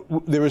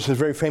 there was a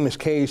very famous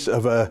case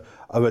of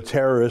a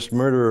terrorist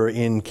murderer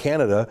in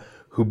Canada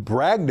who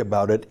bragged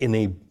about it in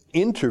an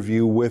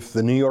interview with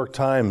the New York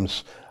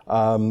Times.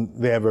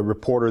 They have a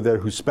reporter there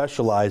who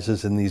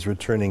specializes in these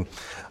returning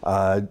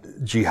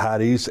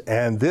jihadis,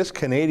 and this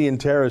Canadian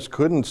terrorist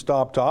couldn't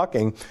stop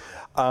talking.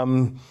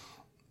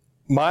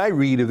 My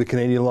read of the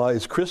Canadian law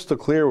is crystal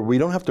clear. We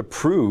don't have to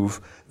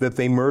prove that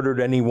they murdered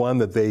anyone,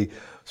 that they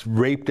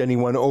raped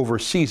anyone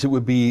overseas. It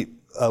would be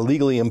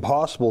legally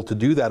impossible to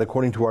do that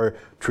according to our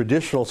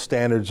traditional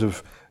standards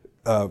of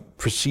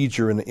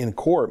procedure in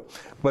court.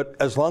 But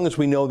as long as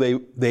we know they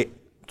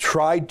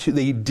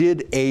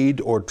did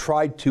aid or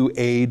tried to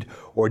aid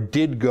or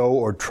did go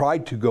or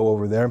tried to go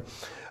over there,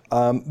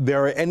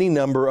 there are any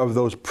number of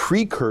those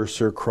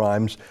precursor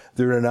crimes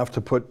that are enough to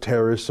put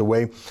terrorists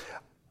away.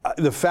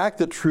 The fact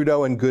that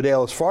Trudeau and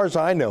Goodale, as far as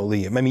I know,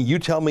 Liam, you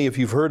tell me if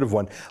you've heard of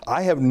one.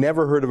 I have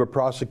never heard of a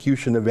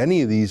prosecution of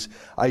any of these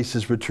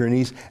ISIS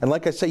returnees. And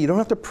like I say, you don't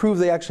have to prove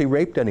they actually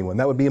raped anyone.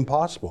 That would be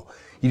impossible.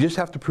 You just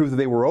have to prove that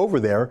they were over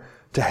there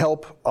to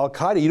help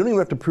Al-Qaeda. You don't even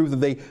have to prove that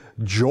they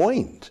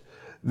joined.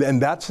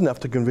 And that's enough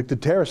to convict a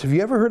terrorist. Have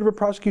you ever heard of a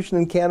prosecution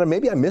in Canada?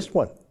 Maybe I missed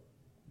one.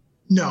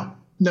 No,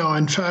 No,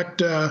 in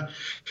fact,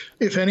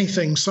 if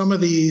anything, some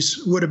of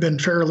these would have been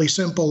fairly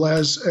simple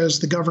as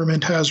the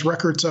government has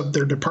records of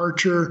their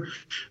departure.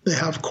 They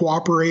have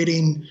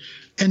cooperating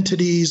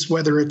entities,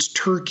 whether it's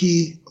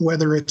Turkey,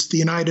 whether it's the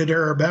United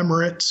Arab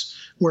Emirates,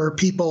 where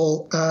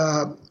people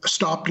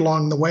stopped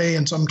along the way,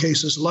 in some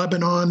cases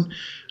Lebanon.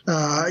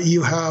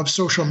 You have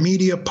social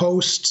media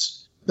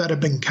posts that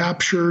have been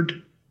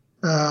captured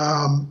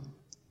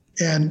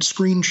and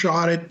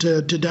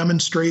screenshotted to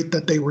demonstrate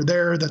that they were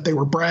there, that they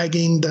were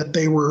bragging, that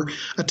they were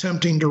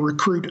attempting to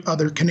recruit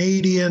other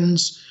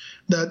Canadians,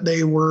 that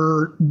they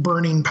were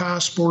burning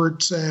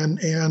passports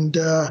and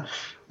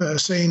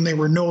saying they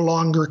were no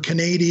longer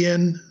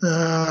Canadian,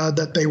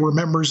 that they were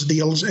members of the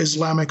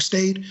Islamic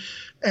State.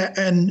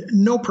 And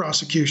no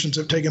prosecutions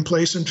have taken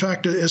place. In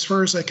fact, as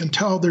far as I can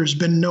tell, there's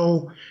been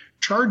no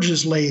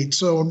charges laid,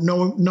 so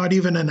not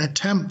even an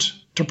attempt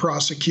to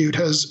prosecute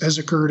has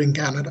occurred in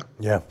Canada.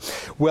 Yeah.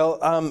 Well,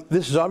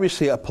 this is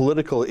obviously a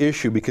political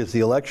issue because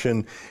the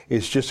election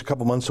is just a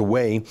couple months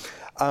away.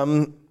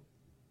 I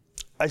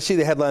see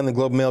the headline in the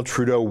Globe and Mail,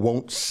 Trudeau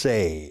won't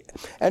say.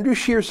 Andrew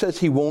Scheer says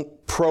he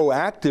won't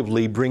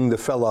proactively bring the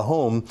fella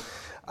home.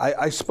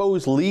 I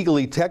suppose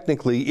legally,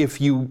 technically, if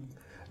you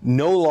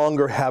no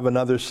longer have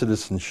another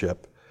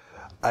citizenship,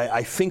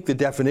 I think the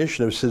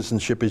definition of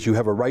citizenship is you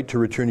have a right to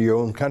return to your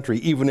own country,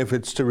 even if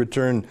it's to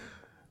return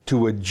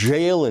to a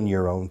jail in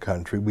your own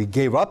country. We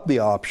gave up the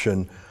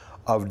option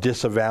of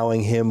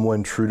disavowing him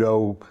when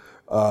Trudeau,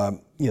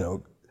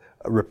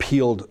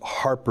 repealed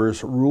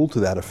Harper's rule to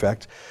that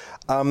effect.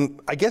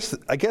 I guess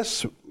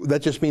that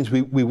just means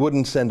we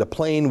wouldn't send a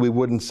plane, we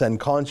wouldn't send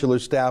consular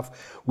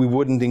staff, we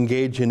wouldn't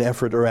engage in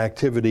effort or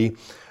activity,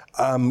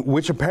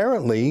 which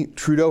apparently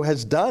Trudeau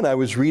has done. I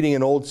was reading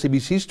an old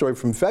CBC story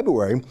from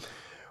February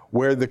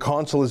where the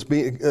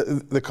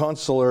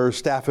consular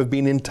staff have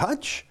been in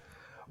touch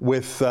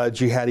with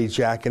Jihadi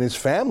Jack and his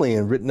family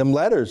and written him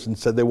letters and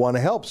said they want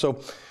to help. So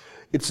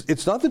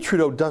it's not that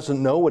Trudeau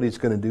doesn't know what he's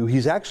going to do.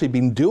 He's actually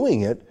been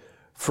doing it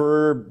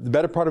for the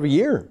better part of a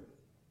year.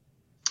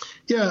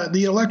 Yeah,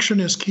 the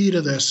election is key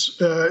to this.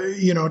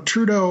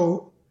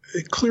 Trudeau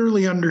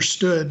clearly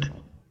understood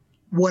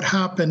what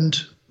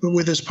happened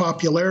with his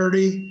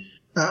popularity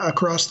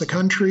across the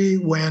country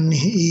when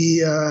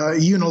he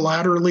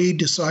unilaterally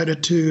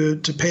decided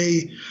to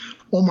pay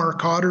Omar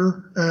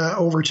Khadr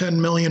over $10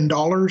 million.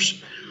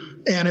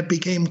 And it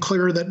became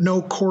clear that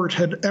no court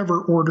had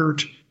ever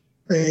ordered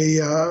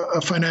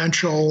a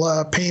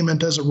financial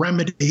payment as a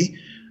remedy.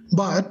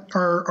 But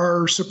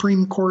our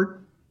Supreme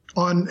Court,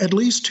 on at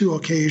least two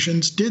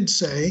occasions, did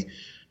say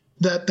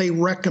that they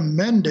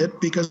recommend it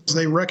because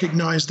they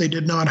recognized they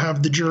did not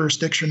have the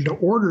jurisdiction to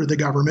order the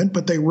government,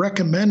 but they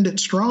recommend it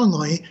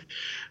strongly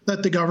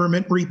that the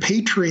government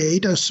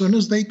repatriate as soon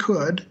as they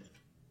could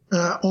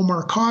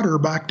Omar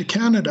Khadr back to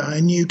Canada.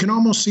 And you can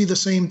almost see the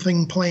same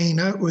thing playing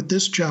out with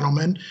this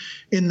gentleman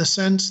in the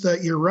sense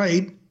that you're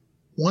right,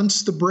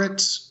 once the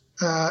Brits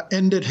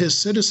ended his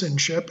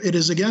citizenship, it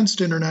is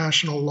against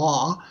international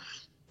law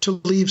to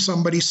leave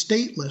somebody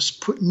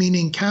stateless,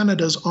 meaning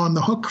Canada's on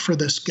the hook for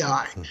this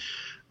guy.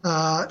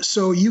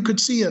 So you could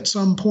see at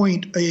some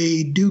point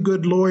a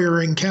do-good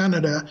lawyer in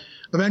Canada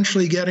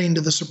eventually getting to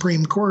the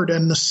Supreme Court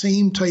and the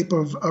same type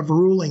of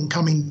ruling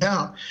coming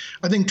down.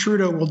 I think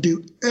Trudeau will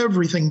do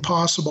everything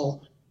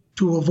possible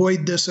to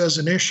avoid this as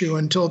an issue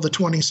until the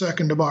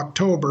 22nd of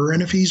October.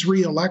 And if he's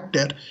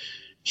reelected,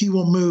 he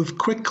will move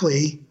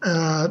quickly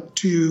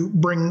to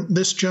bring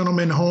this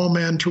gentleman home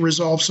and to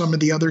resolve some of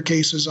the other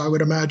cases, I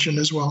would imagine,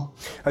 as well.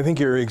 I think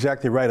you're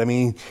exactly right. I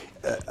mean,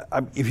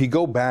 if you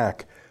go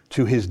back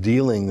to his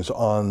dealings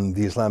on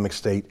the Islamic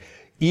State,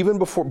 even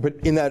before, but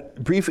in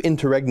that brief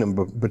interregnum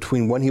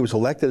between when he was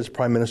elected as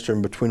prime minister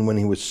and between when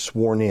he was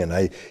sworn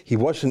in, he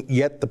wasn't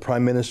yet the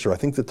prime minister. I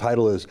think the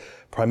title is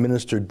prime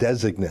minister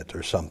designate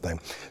or something.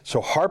 So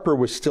Harper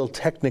was still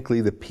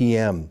technically the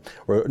PM,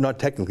 or not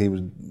technically, he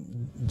was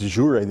de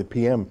jure the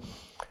PM.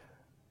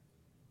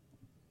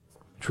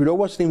 Trudeau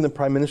wasn't even the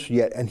prime minister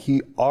yet, and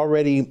he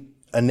already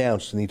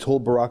announced, and he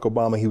told Barack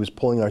Obama he was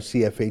pulling our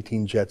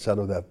CF-18 jets out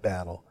of that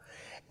battle.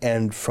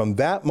 And from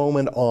that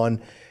moment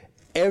on,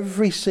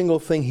 every single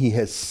thing he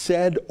has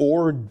said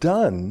or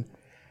done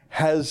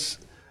has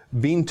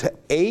been to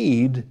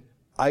aid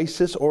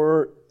ISIS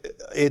or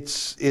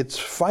its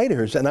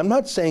fighters. And I'm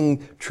not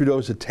saying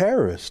Trudeau's a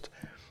terrorist,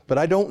 but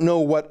I don't know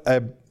what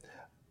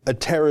a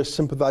terrorist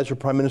sympathizer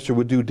prime minister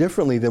would do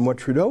differently than what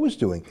Trudeau is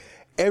doing.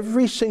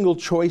 Every single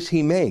choice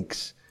he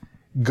makes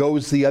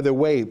goes the other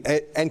way.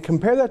 And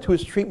compare that to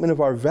his treatment of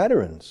our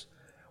veterans,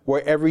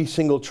 where every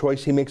single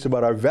choice he makes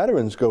about our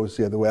veterans goes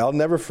the other way. I'll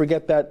never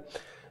forget that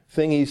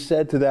thing he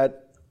said to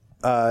that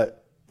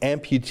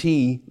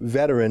amputee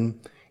veteran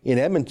in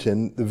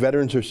Edmonton. The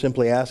veterans are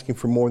simply asking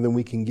for more than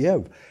we can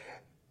give.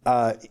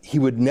 He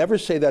would never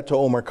say that to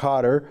Omar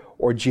Khadr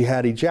or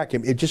Jihadi Jack.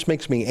 It just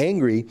makes me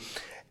angry.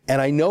 And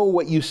I know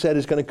what you said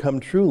is going to come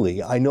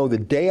truly. I know the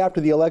day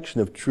after the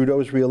election, if Trudeau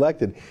is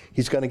reelected,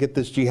 he's going to get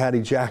this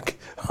Jihadi Jack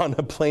on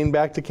a plane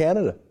back to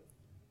Canada.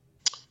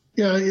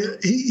 Yeah,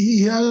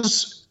 he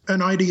has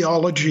an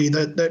ideology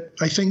that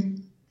I think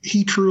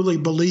he truly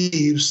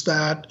believes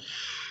that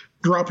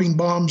dropping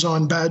bombs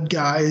on bad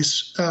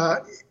guys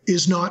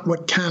is not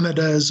what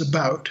Canada is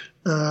about.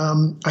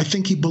 I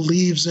think he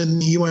believes in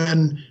the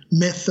UN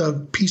myth of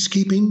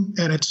peacekeeping,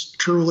 and it's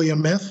truly a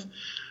myth.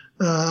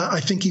 I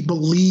think he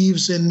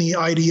believes in the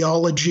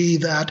ideology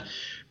that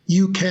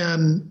you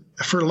can,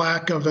 for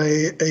lack of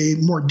a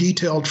more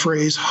detailed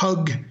phrase,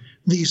 hug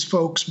these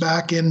folks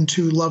back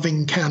into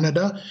loving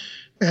Canada,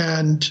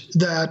 and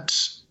that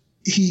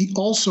he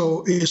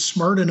also is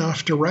smart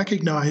enough to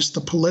recognize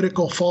the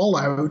political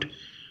fallout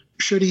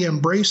should he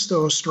embrace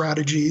those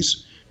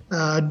strategies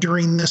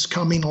during this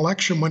coming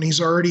election, when he's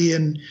already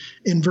in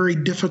very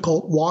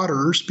difficult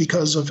waters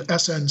because of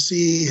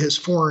SNC, his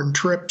foreign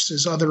trips,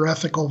 his other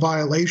ethical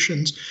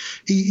violations.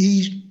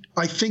 He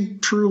I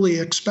think, truly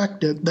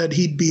expected that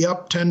he'd be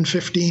up 10,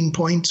 15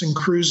 points and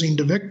cruising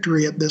to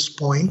victory at this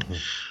point.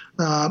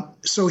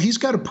 So he's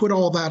got to put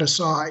all that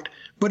aside.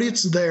 But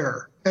it's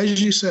there.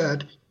 As you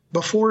said,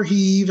 before he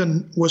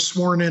even was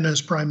sworn in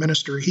as prime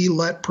minister, he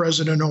let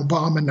President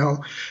Obama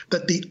know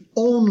that the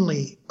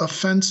only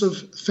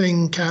offensive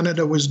thing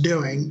Canada was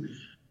doing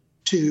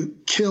to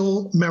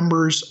kill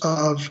members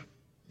of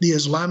the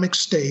Islamic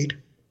State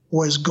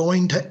was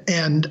going to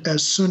end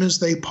as soon as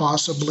they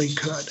possibly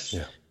could.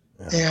 Yeah.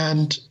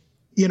 And,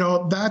 you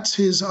know, that's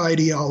his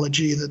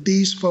ideology, that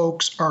these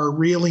folks are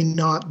really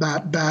not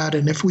that bad.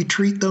 And if we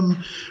treat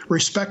them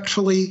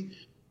respectfully,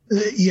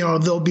 you know,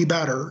 they'll be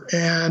better.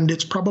 And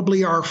it's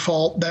probably our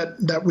fault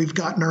that we've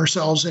gotten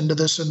ourselves into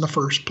this in the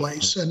first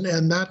place.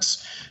 And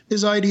that's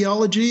his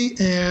ideology,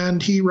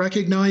 and he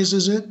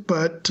recognizes it.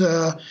 But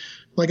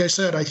like I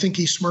said, I think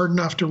he's smart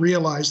enough to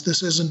realize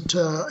this isn't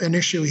an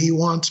issue he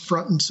wants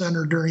front and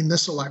center during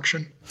this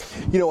election.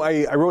 You know,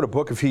 I wrote a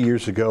book a few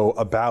years ago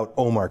about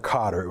Omar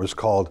Khadr. It was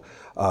called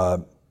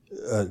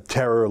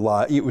Terror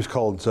Lie. It was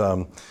called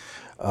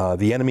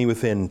The Enemy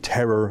Within,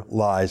 Terror,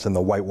 Lies, and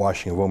the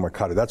Whitewashing of Omar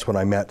Khadr. That's when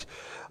I met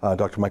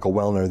Dr. Michael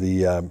Wellner,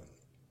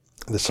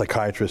 the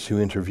psychiatrist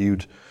who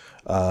interviewed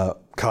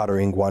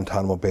Khadr in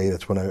Guantanamo Bay.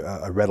 That's when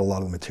I read a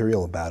lot of the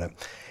material about it.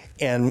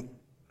 And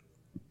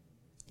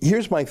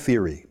here's my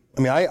theory.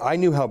 I mean, I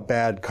knew how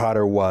bad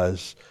Khadr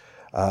was.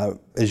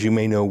 As you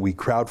may know, we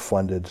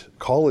crowdfunded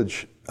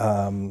college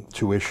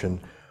tuition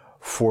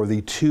for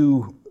the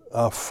two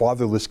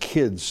fatherless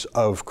kids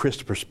of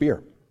Christopher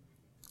Speer,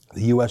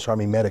 the U.S.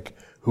 Army medic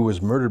who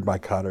was murdered by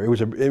Khadr.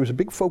 It was a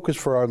big focus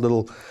for our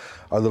little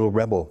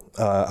rebel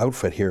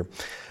outfit here.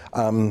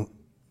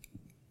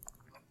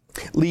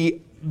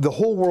 Lee, the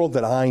whole world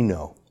that I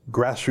know,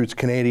 grassroots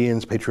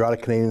Canadians,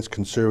 patriotic Canadians,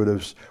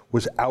 conservatives,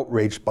 was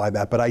outraged by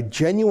that. But I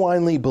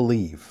genuinely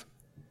believe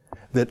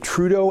that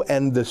Trudeau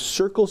and the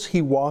circles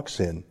he walks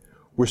in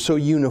were so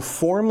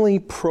uniformly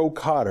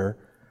pro-Khadr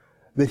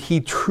that he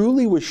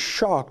truly was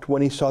shocked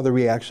when he saw the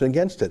reaction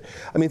against it.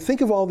 I mean,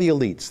 think of all the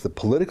elites, the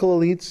political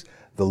elites,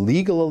 the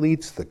legal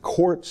elites, the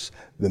courts,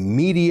 the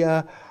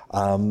media,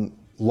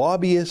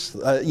 lobbyists,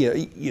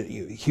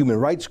 human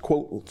rights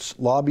quotes,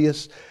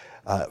 lobbyists,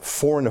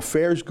 foreign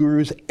affairs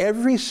gurus.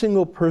 Every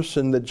single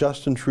person that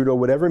Justin Trudeau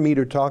would ever meet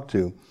or talk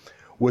to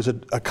was a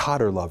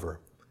Khadr lover.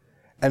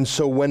 And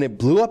so when it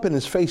blew up in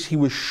his face, he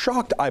was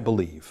shocked, I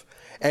believe.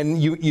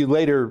 And you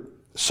later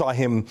saw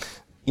him,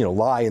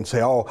 lie and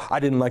say, "Oh, I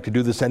didn't like to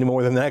do this any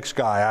more than the next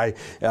guy.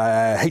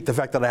 I hate the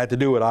fact that I had to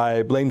do it.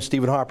 I blame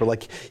Stephen Harper."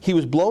 Like, he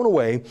was blown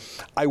away.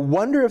 I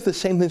wonder if the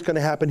same thing's going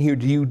to happen here.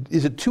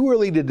 Is it too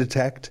early to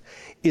detect?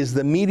 Is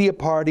the media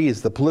party,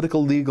 is the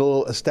political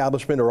legal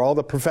establishment, or all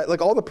the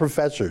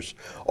professors,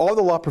 all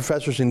the law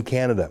professors in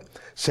Canada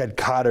said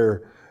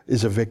Khadr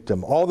is a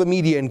victim. All the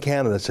media in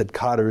Canada said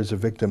Khadr is a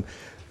victim.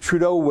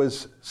 Trudeau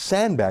was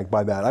sandbagged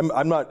by that.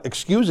 I'm not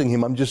excusing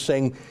him. I'm just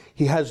saying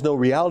he has no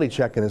reality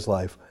check in his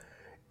life.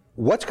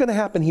 What's going to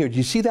happen here? Do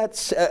you see that?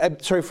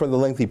 Sorry for the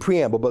lengthy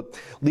preamble, but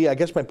Lee, I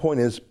guess my point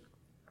is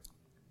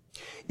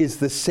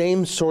the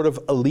same sort of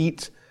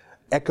elite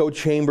echo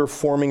chamber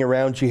forming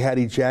around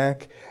Jihadi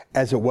Jack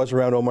as it was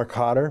around Omar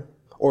Khadr?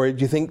 Or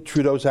do you think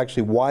Trudeau's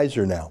actually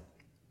wiser now?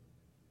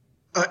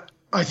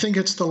 I think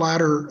it's the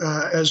latter,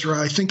 Ezra.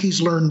 I think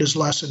he's learned his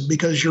lesson,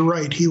 because you're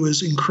right. He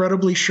was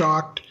incredibly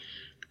shocked.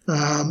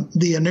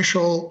 The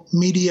initial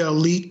media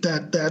elite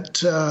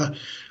that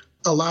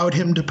allowed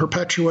him to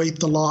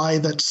perpetuate the lie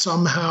that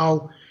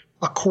somehow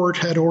a court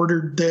had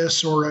ordered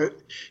this, or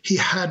he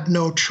had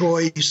no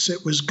choice.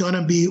 It was going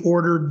to be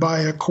ordered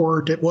by a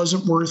court. It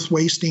wasn't worth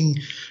wasting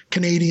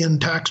Canadian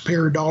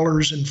taxpayer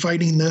dollars in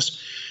fighting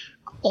this.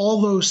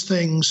 All those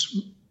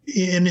things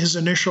in his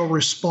initial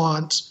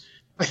response,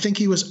 I think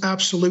he was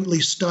absolutely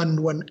stunned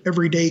when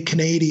everyday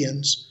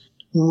Canadians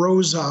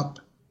rose up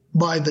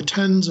by the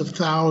tens of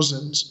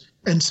thousands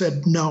and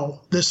said,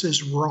 "No, this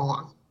is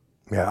wrong."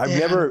 Yeah,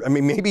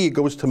 maybe it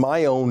goes to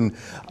my own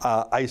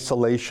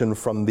isolation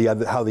from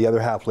how the other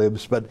half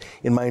lives, but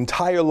in my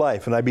entire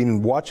life, and I've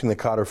been watching the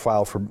Khadr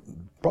file for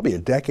probably a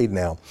decade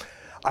now,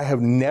 I have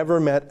never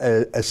met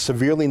a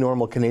severely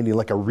normal Canadian,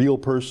 like a real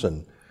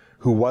person,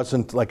 who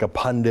wasn't like a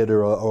pundit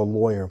or a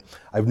lawyer.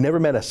 I've never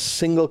met a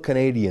single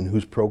Canadian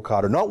who's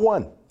pro-Cotter, not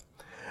one.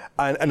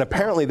 And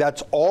apparently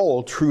that's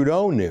all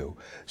Trudeau knew.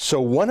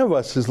 So one of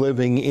us is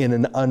living in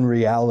an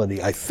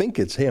unreality. I think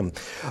it's him.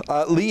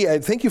 Lee,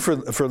 thank you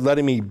for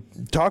letting me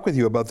talk with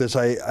you about this.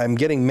 I'm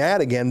getting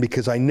mad again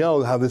because I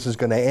know how this is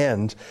going to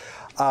end.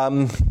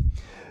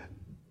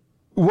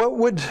 What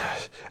would,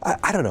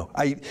 I don't know.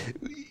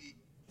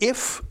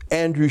 If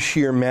Andrew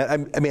Scheer met,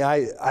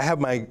 I have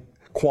my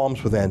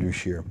qualms with Andrew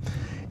Scheer.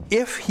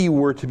 If he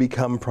were to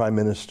become Prime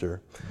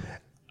Minister,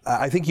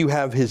 I think you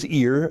have his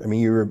ear. I mean,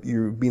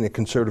 you're being a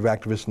conservative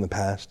activist in the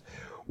past.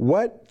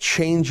 What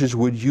changes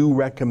would you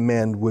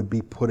recommend would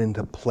be put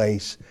into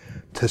place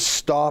to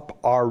stop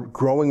our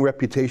growing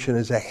reputation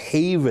as a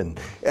haven?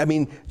 I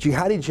mean,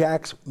 Jihadi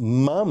Jack's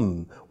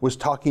mum was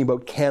talking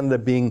about Canada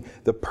being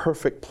the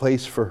perfect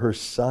place for her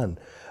son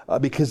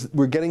because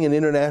we're getting an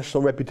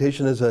international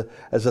reputation as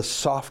a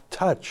soft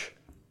touch.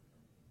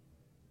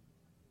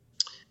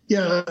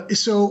 Yeah,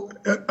 so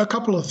a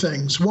couple of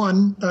things.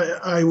 One,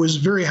 I was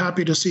very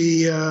happy to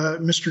see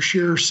Mr.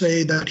 Scheer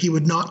say that he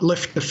would not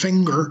lift a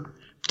finger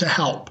to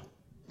help.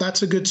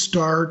 That's a good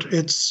start.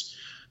 It's,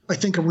 I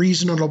think, a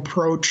reasonable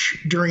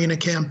approach during a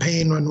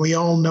campaign when we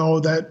all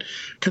know that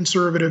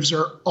Conservatives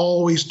are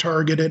always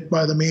targeted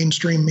by the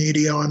mainstream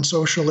media on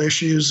social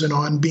issues and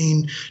on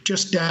being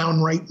just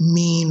downright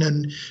mean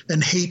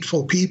and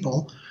hateful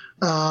people.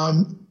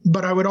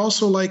 But I would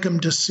also like him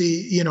to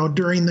see,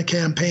 during the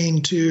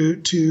campaign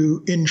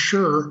to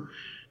ensure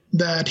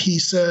that he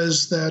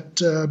says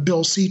that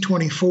Bill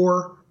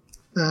C-24,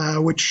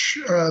 which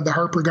the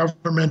Harper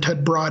government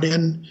had brought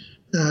in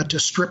to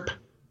strip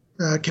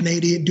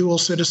dual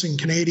citizen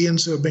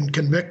Canadians who have been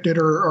convicted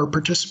or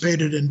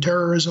participated in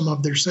terrorism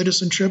of their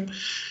citizenship,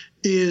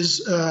 is,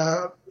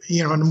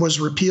 and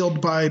was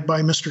repealed by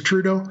Mr.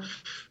 Trudeau,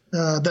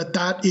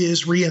 that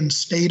is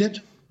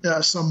reinstated.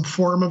 Some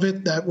form of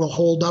it that will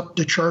hold up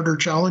to charter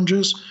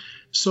challenges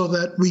so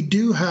that we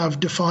do have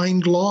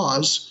defined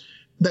laws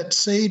that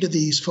say to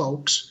these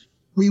folks,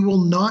 we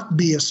will not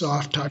be a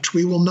soft touch.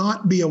 We will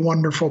not be a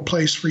wonderful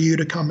place for you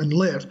to come and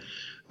live.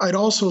 I'd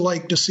also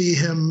like to see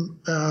him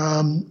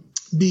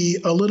be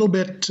a little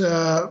bit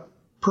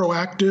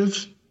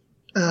proactive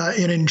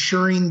in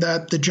ensuring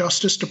that the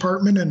Justice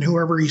Department and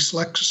whoever he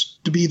selects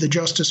to be the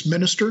Justice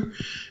Minister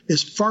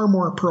is far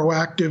more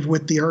proactive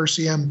with the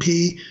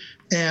RCMP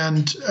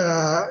and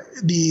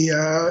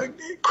the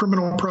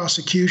criminal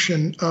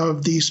prosecution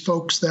of these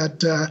folks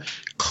that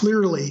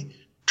clearly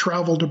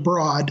traveled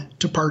abroad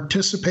to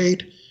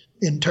participate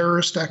in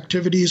terrorist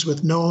activities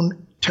with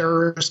known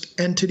terrorist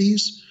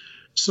entities,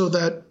 so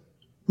that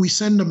we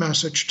send a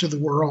message to the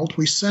world,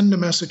 we send a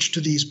message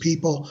to these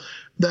people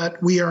that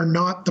we are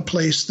not the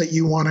place that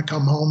you want to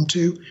come home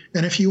to.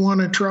 And if you want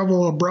to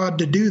travel abroad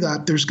to do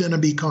that, there's going to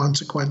be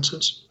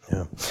consequences.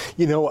 Yeah.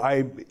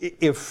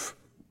 If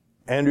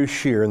Andrew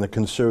Scheer and the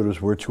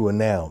Conservatives were to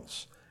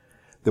announce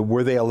that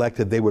were they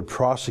elected, they would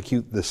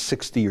prosecute the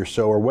 60 or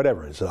so, or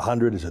whatever, is it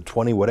 100, is it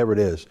 20, whatever it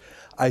is,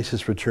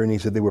 ISIS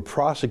returnees, that they would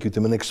prosecute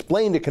them and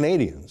explain to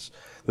Canadians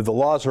that the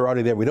laws are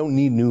already there. We don't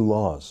need new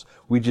laws.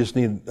 We just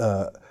need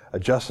a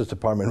Justice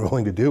Department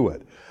willing to do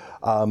it.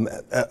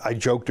 I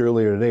joked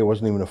earlier today, it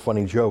wasn't even a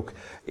funny joke,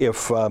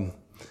 if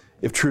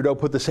Trudeau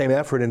put the same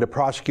effort into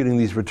prosecuting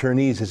these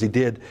returnees as he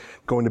did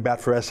going to bat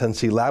for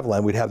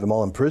SNC-Lavalin, we'd have them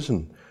all in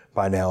prison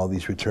by now,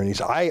 these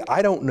returnees.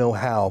 I don't know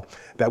how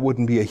that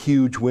wouldn't be a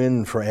huge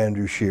win for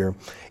Andrew Scheer.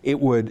 It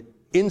would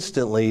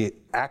instantly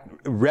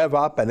rev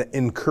up and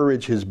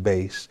encourage his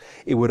base.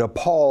 It would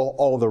appall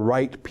all the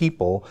right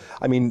people.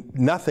 I mean,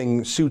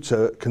 nothing suits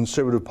a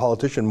Conservative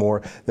politician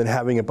more than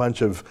having a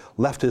bunch of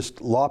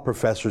leftist law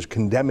professors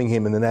condemning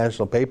him in the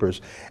national papers.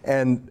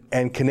 And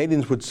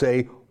Canadians would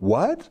say,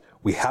 what?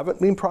 We haven't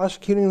been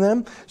prosecuting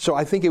them? So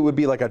I think it would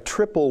be like a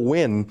triple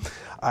win.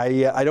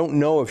 I don't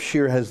know if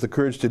Scheer has the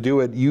courage to do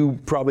it. You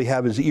probably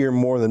have his ear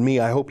more than me.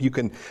 I hope you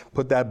can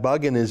put that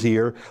bug in his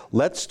ear.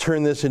 Let's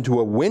turn this into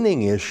a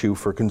winning issue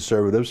for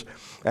Conservatives,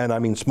 and I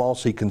mean small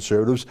c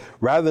Conservatives.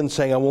 Rather than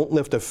saying I won't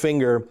lift a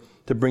finger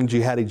to bring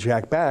Jihadi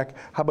Jack back,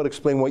 how about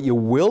explain what you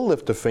will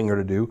lift a finger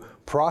to do?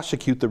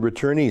 Prosecute the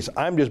returnees.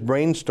 I'm just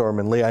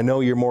brainstorming, Lee. I know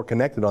you're more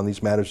connected on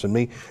these matters than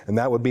me, and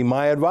that would be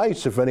my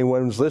advice if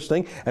anyone's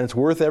listening, and it's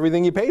worth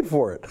everything you paid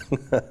for it.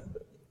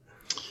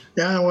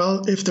 Yeah,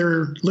 well, if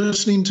they're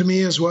listening to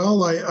me as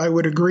well, I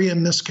would agree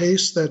in this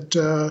case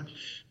that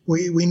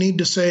we need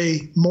to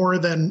say more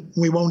than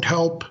we won't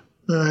help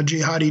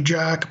Jihadi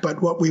Jack,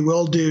 but what we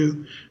will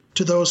do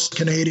to those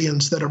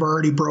Canadians that have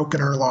already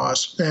broken our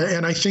laws.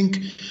 And I think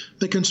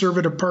the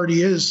Conservative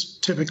Party is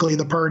typically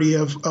the party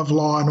of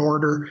law and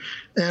order.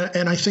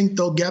 And I think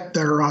they'll get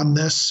there on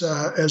this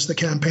as the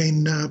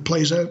campaign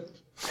plays out.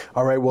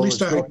 All right. Well, at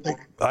least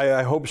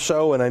I hope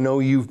so. And I know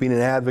you've been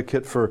an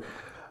advocate for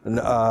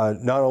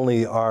not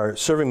only our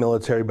serving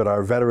military, but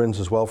our veterans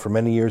as well for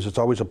many years. It's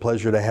always a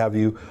pleasure to have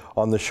you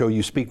on the show.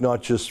 You speak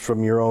not just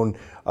from your own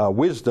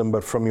wisdom,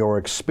 but from your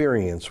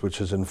experience, which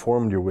has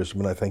informed your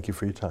wisdom. And I thank you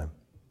for your time.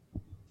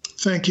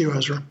 Thank you,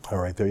 Ezra. All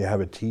right, there you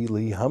have it. T.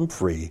 Lee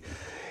Humphrey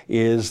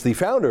is the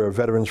founder of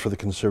Veterans for the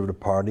Conservative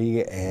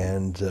Party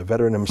and a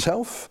veteran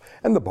himself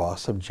and the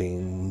boss of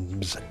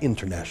James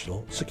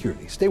International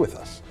Security. Stay with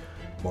us.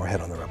 More ahead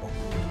on The Rebel.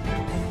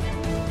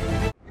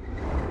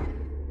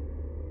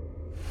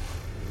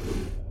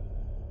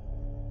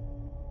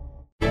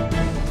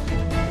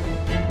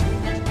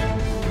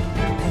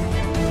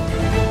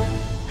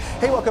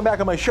 Hey, welcome back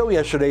on my show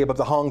yesterday about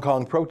the Hong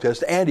Kong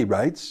protest. Andy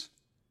writes,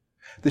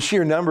 the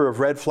sheer number of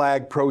red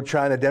flag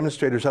pro-China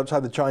demonstrators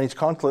outside the Chinese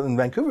consulate in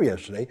Vancouver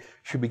yesterday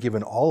should be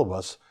given all of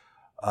us,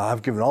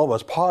 have given all of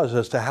us pause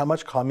as to how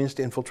much communist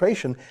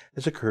infiltration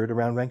has occurred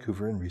around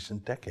Vancouver in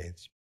recent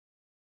decades.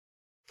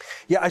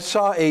 Yeah, I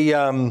saw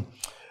a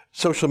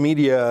social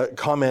media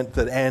comment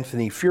that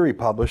Anthony Fury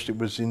published. It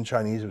was in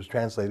Chinese, it was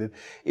translated.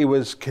 It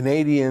was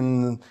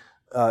Canadian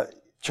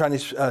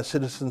Chinese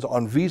citizens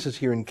on visas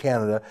here in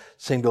Canada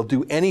saying they'll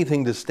do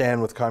anything to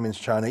stand with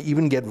Communist China,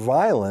 even get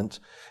violent,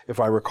 if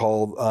I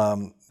recall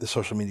the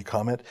social media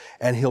comment,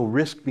 and he'll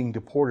risk being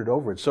deported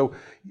over it. So,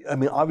 I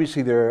mean,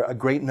 obviously there are a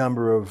great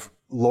number of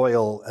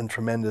loyal and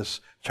tremendous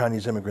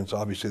Chinese immigrants,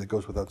 obviously that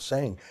goes without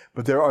saying,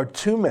 but there are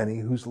too many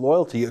whose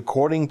loyalty,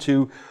 according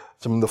to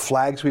some of the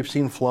flags we've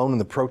seen flown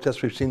and the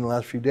protests we've seen in the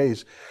last few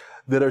days,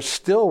 that are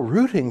still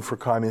rooting for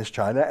Communist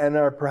China and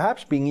are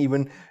perhaps being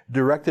even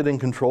directed and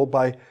controlled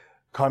by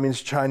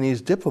Communist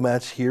Chinese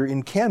diplomats here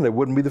in Canada. It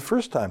wouldn't be the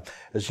first time.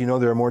 As you know,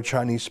 there are more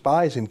Chinese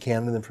spies in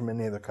Canada than from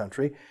any other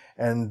country,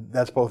 and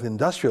that's both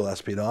industrial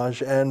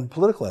espionage and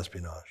political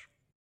espionage.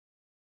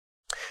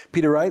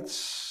 Peter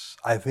writes,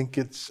 I think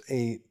it's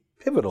a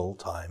pivotal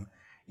time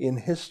in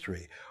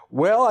history.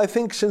 Well, I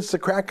think since the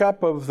crack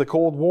up of the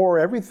Cold War,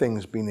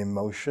 everything's been in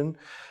motion.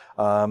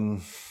 I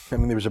mean,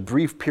 there was a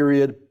brief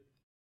period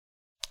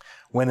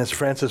when, as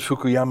Francis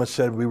Fukuyama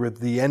said, we were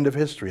at the end of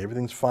history.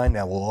 Everything's fine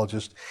now. We'll all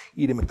just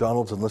eat at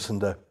McDonald's and listen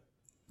to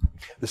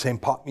the same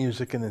pop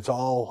music and it's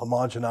all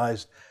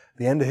homogenized.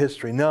 The end of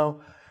history.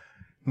 No.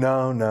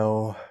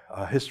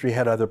 History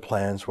had other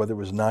plans, whether it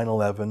was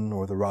 9/11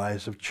 or the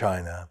rise of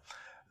China.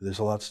 There's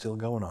a lot still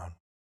going on.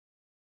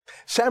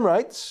 Sam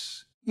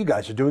writes, you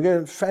guys are doing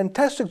a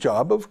fantastic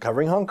job of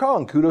covering Hong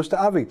Kong. Kudos to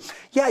Avi.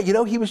 Yeah, you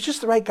know, he was just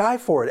the right guy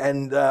for it.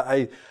 And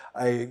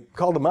I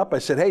called him up. I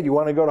said, hey, do you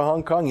want to go to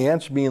Hong Kong? He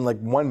answered me in like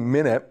 1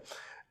 minute.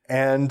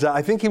 And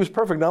I think he was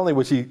perfect. Not only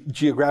was he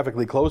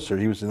geographically closer,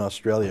 he was in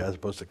Australia as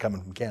opposed to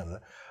coming from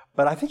Canada,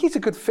 but I think he's a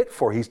good fit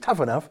for it. He's tough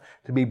enough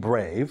to be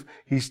brave.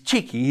 He's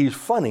cheeky. He's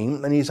funny.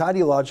 And he's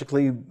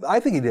ideologically, I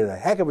think he did a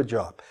heck of a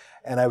job.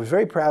 And I was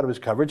very proud of his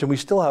coverage. And we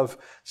still have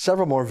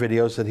several more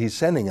videos that he's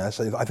sending us.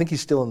 I think he's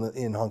still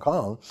in Hong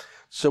Kong.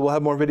 So we'll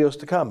have more videos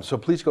to come. So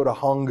please go to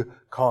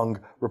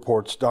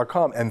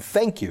HongKongReports.com. And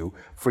thank you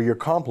for your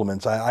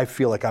compliments. I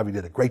feel like Avi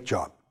did a great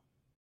job.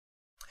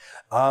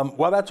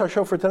 Well, that's our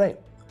show for today.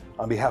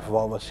 On behalf of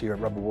all of us here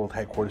at Rebel World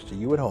Headquarters, to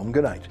you at home,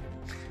 good night.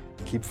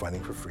 And keep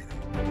fighting for freedom.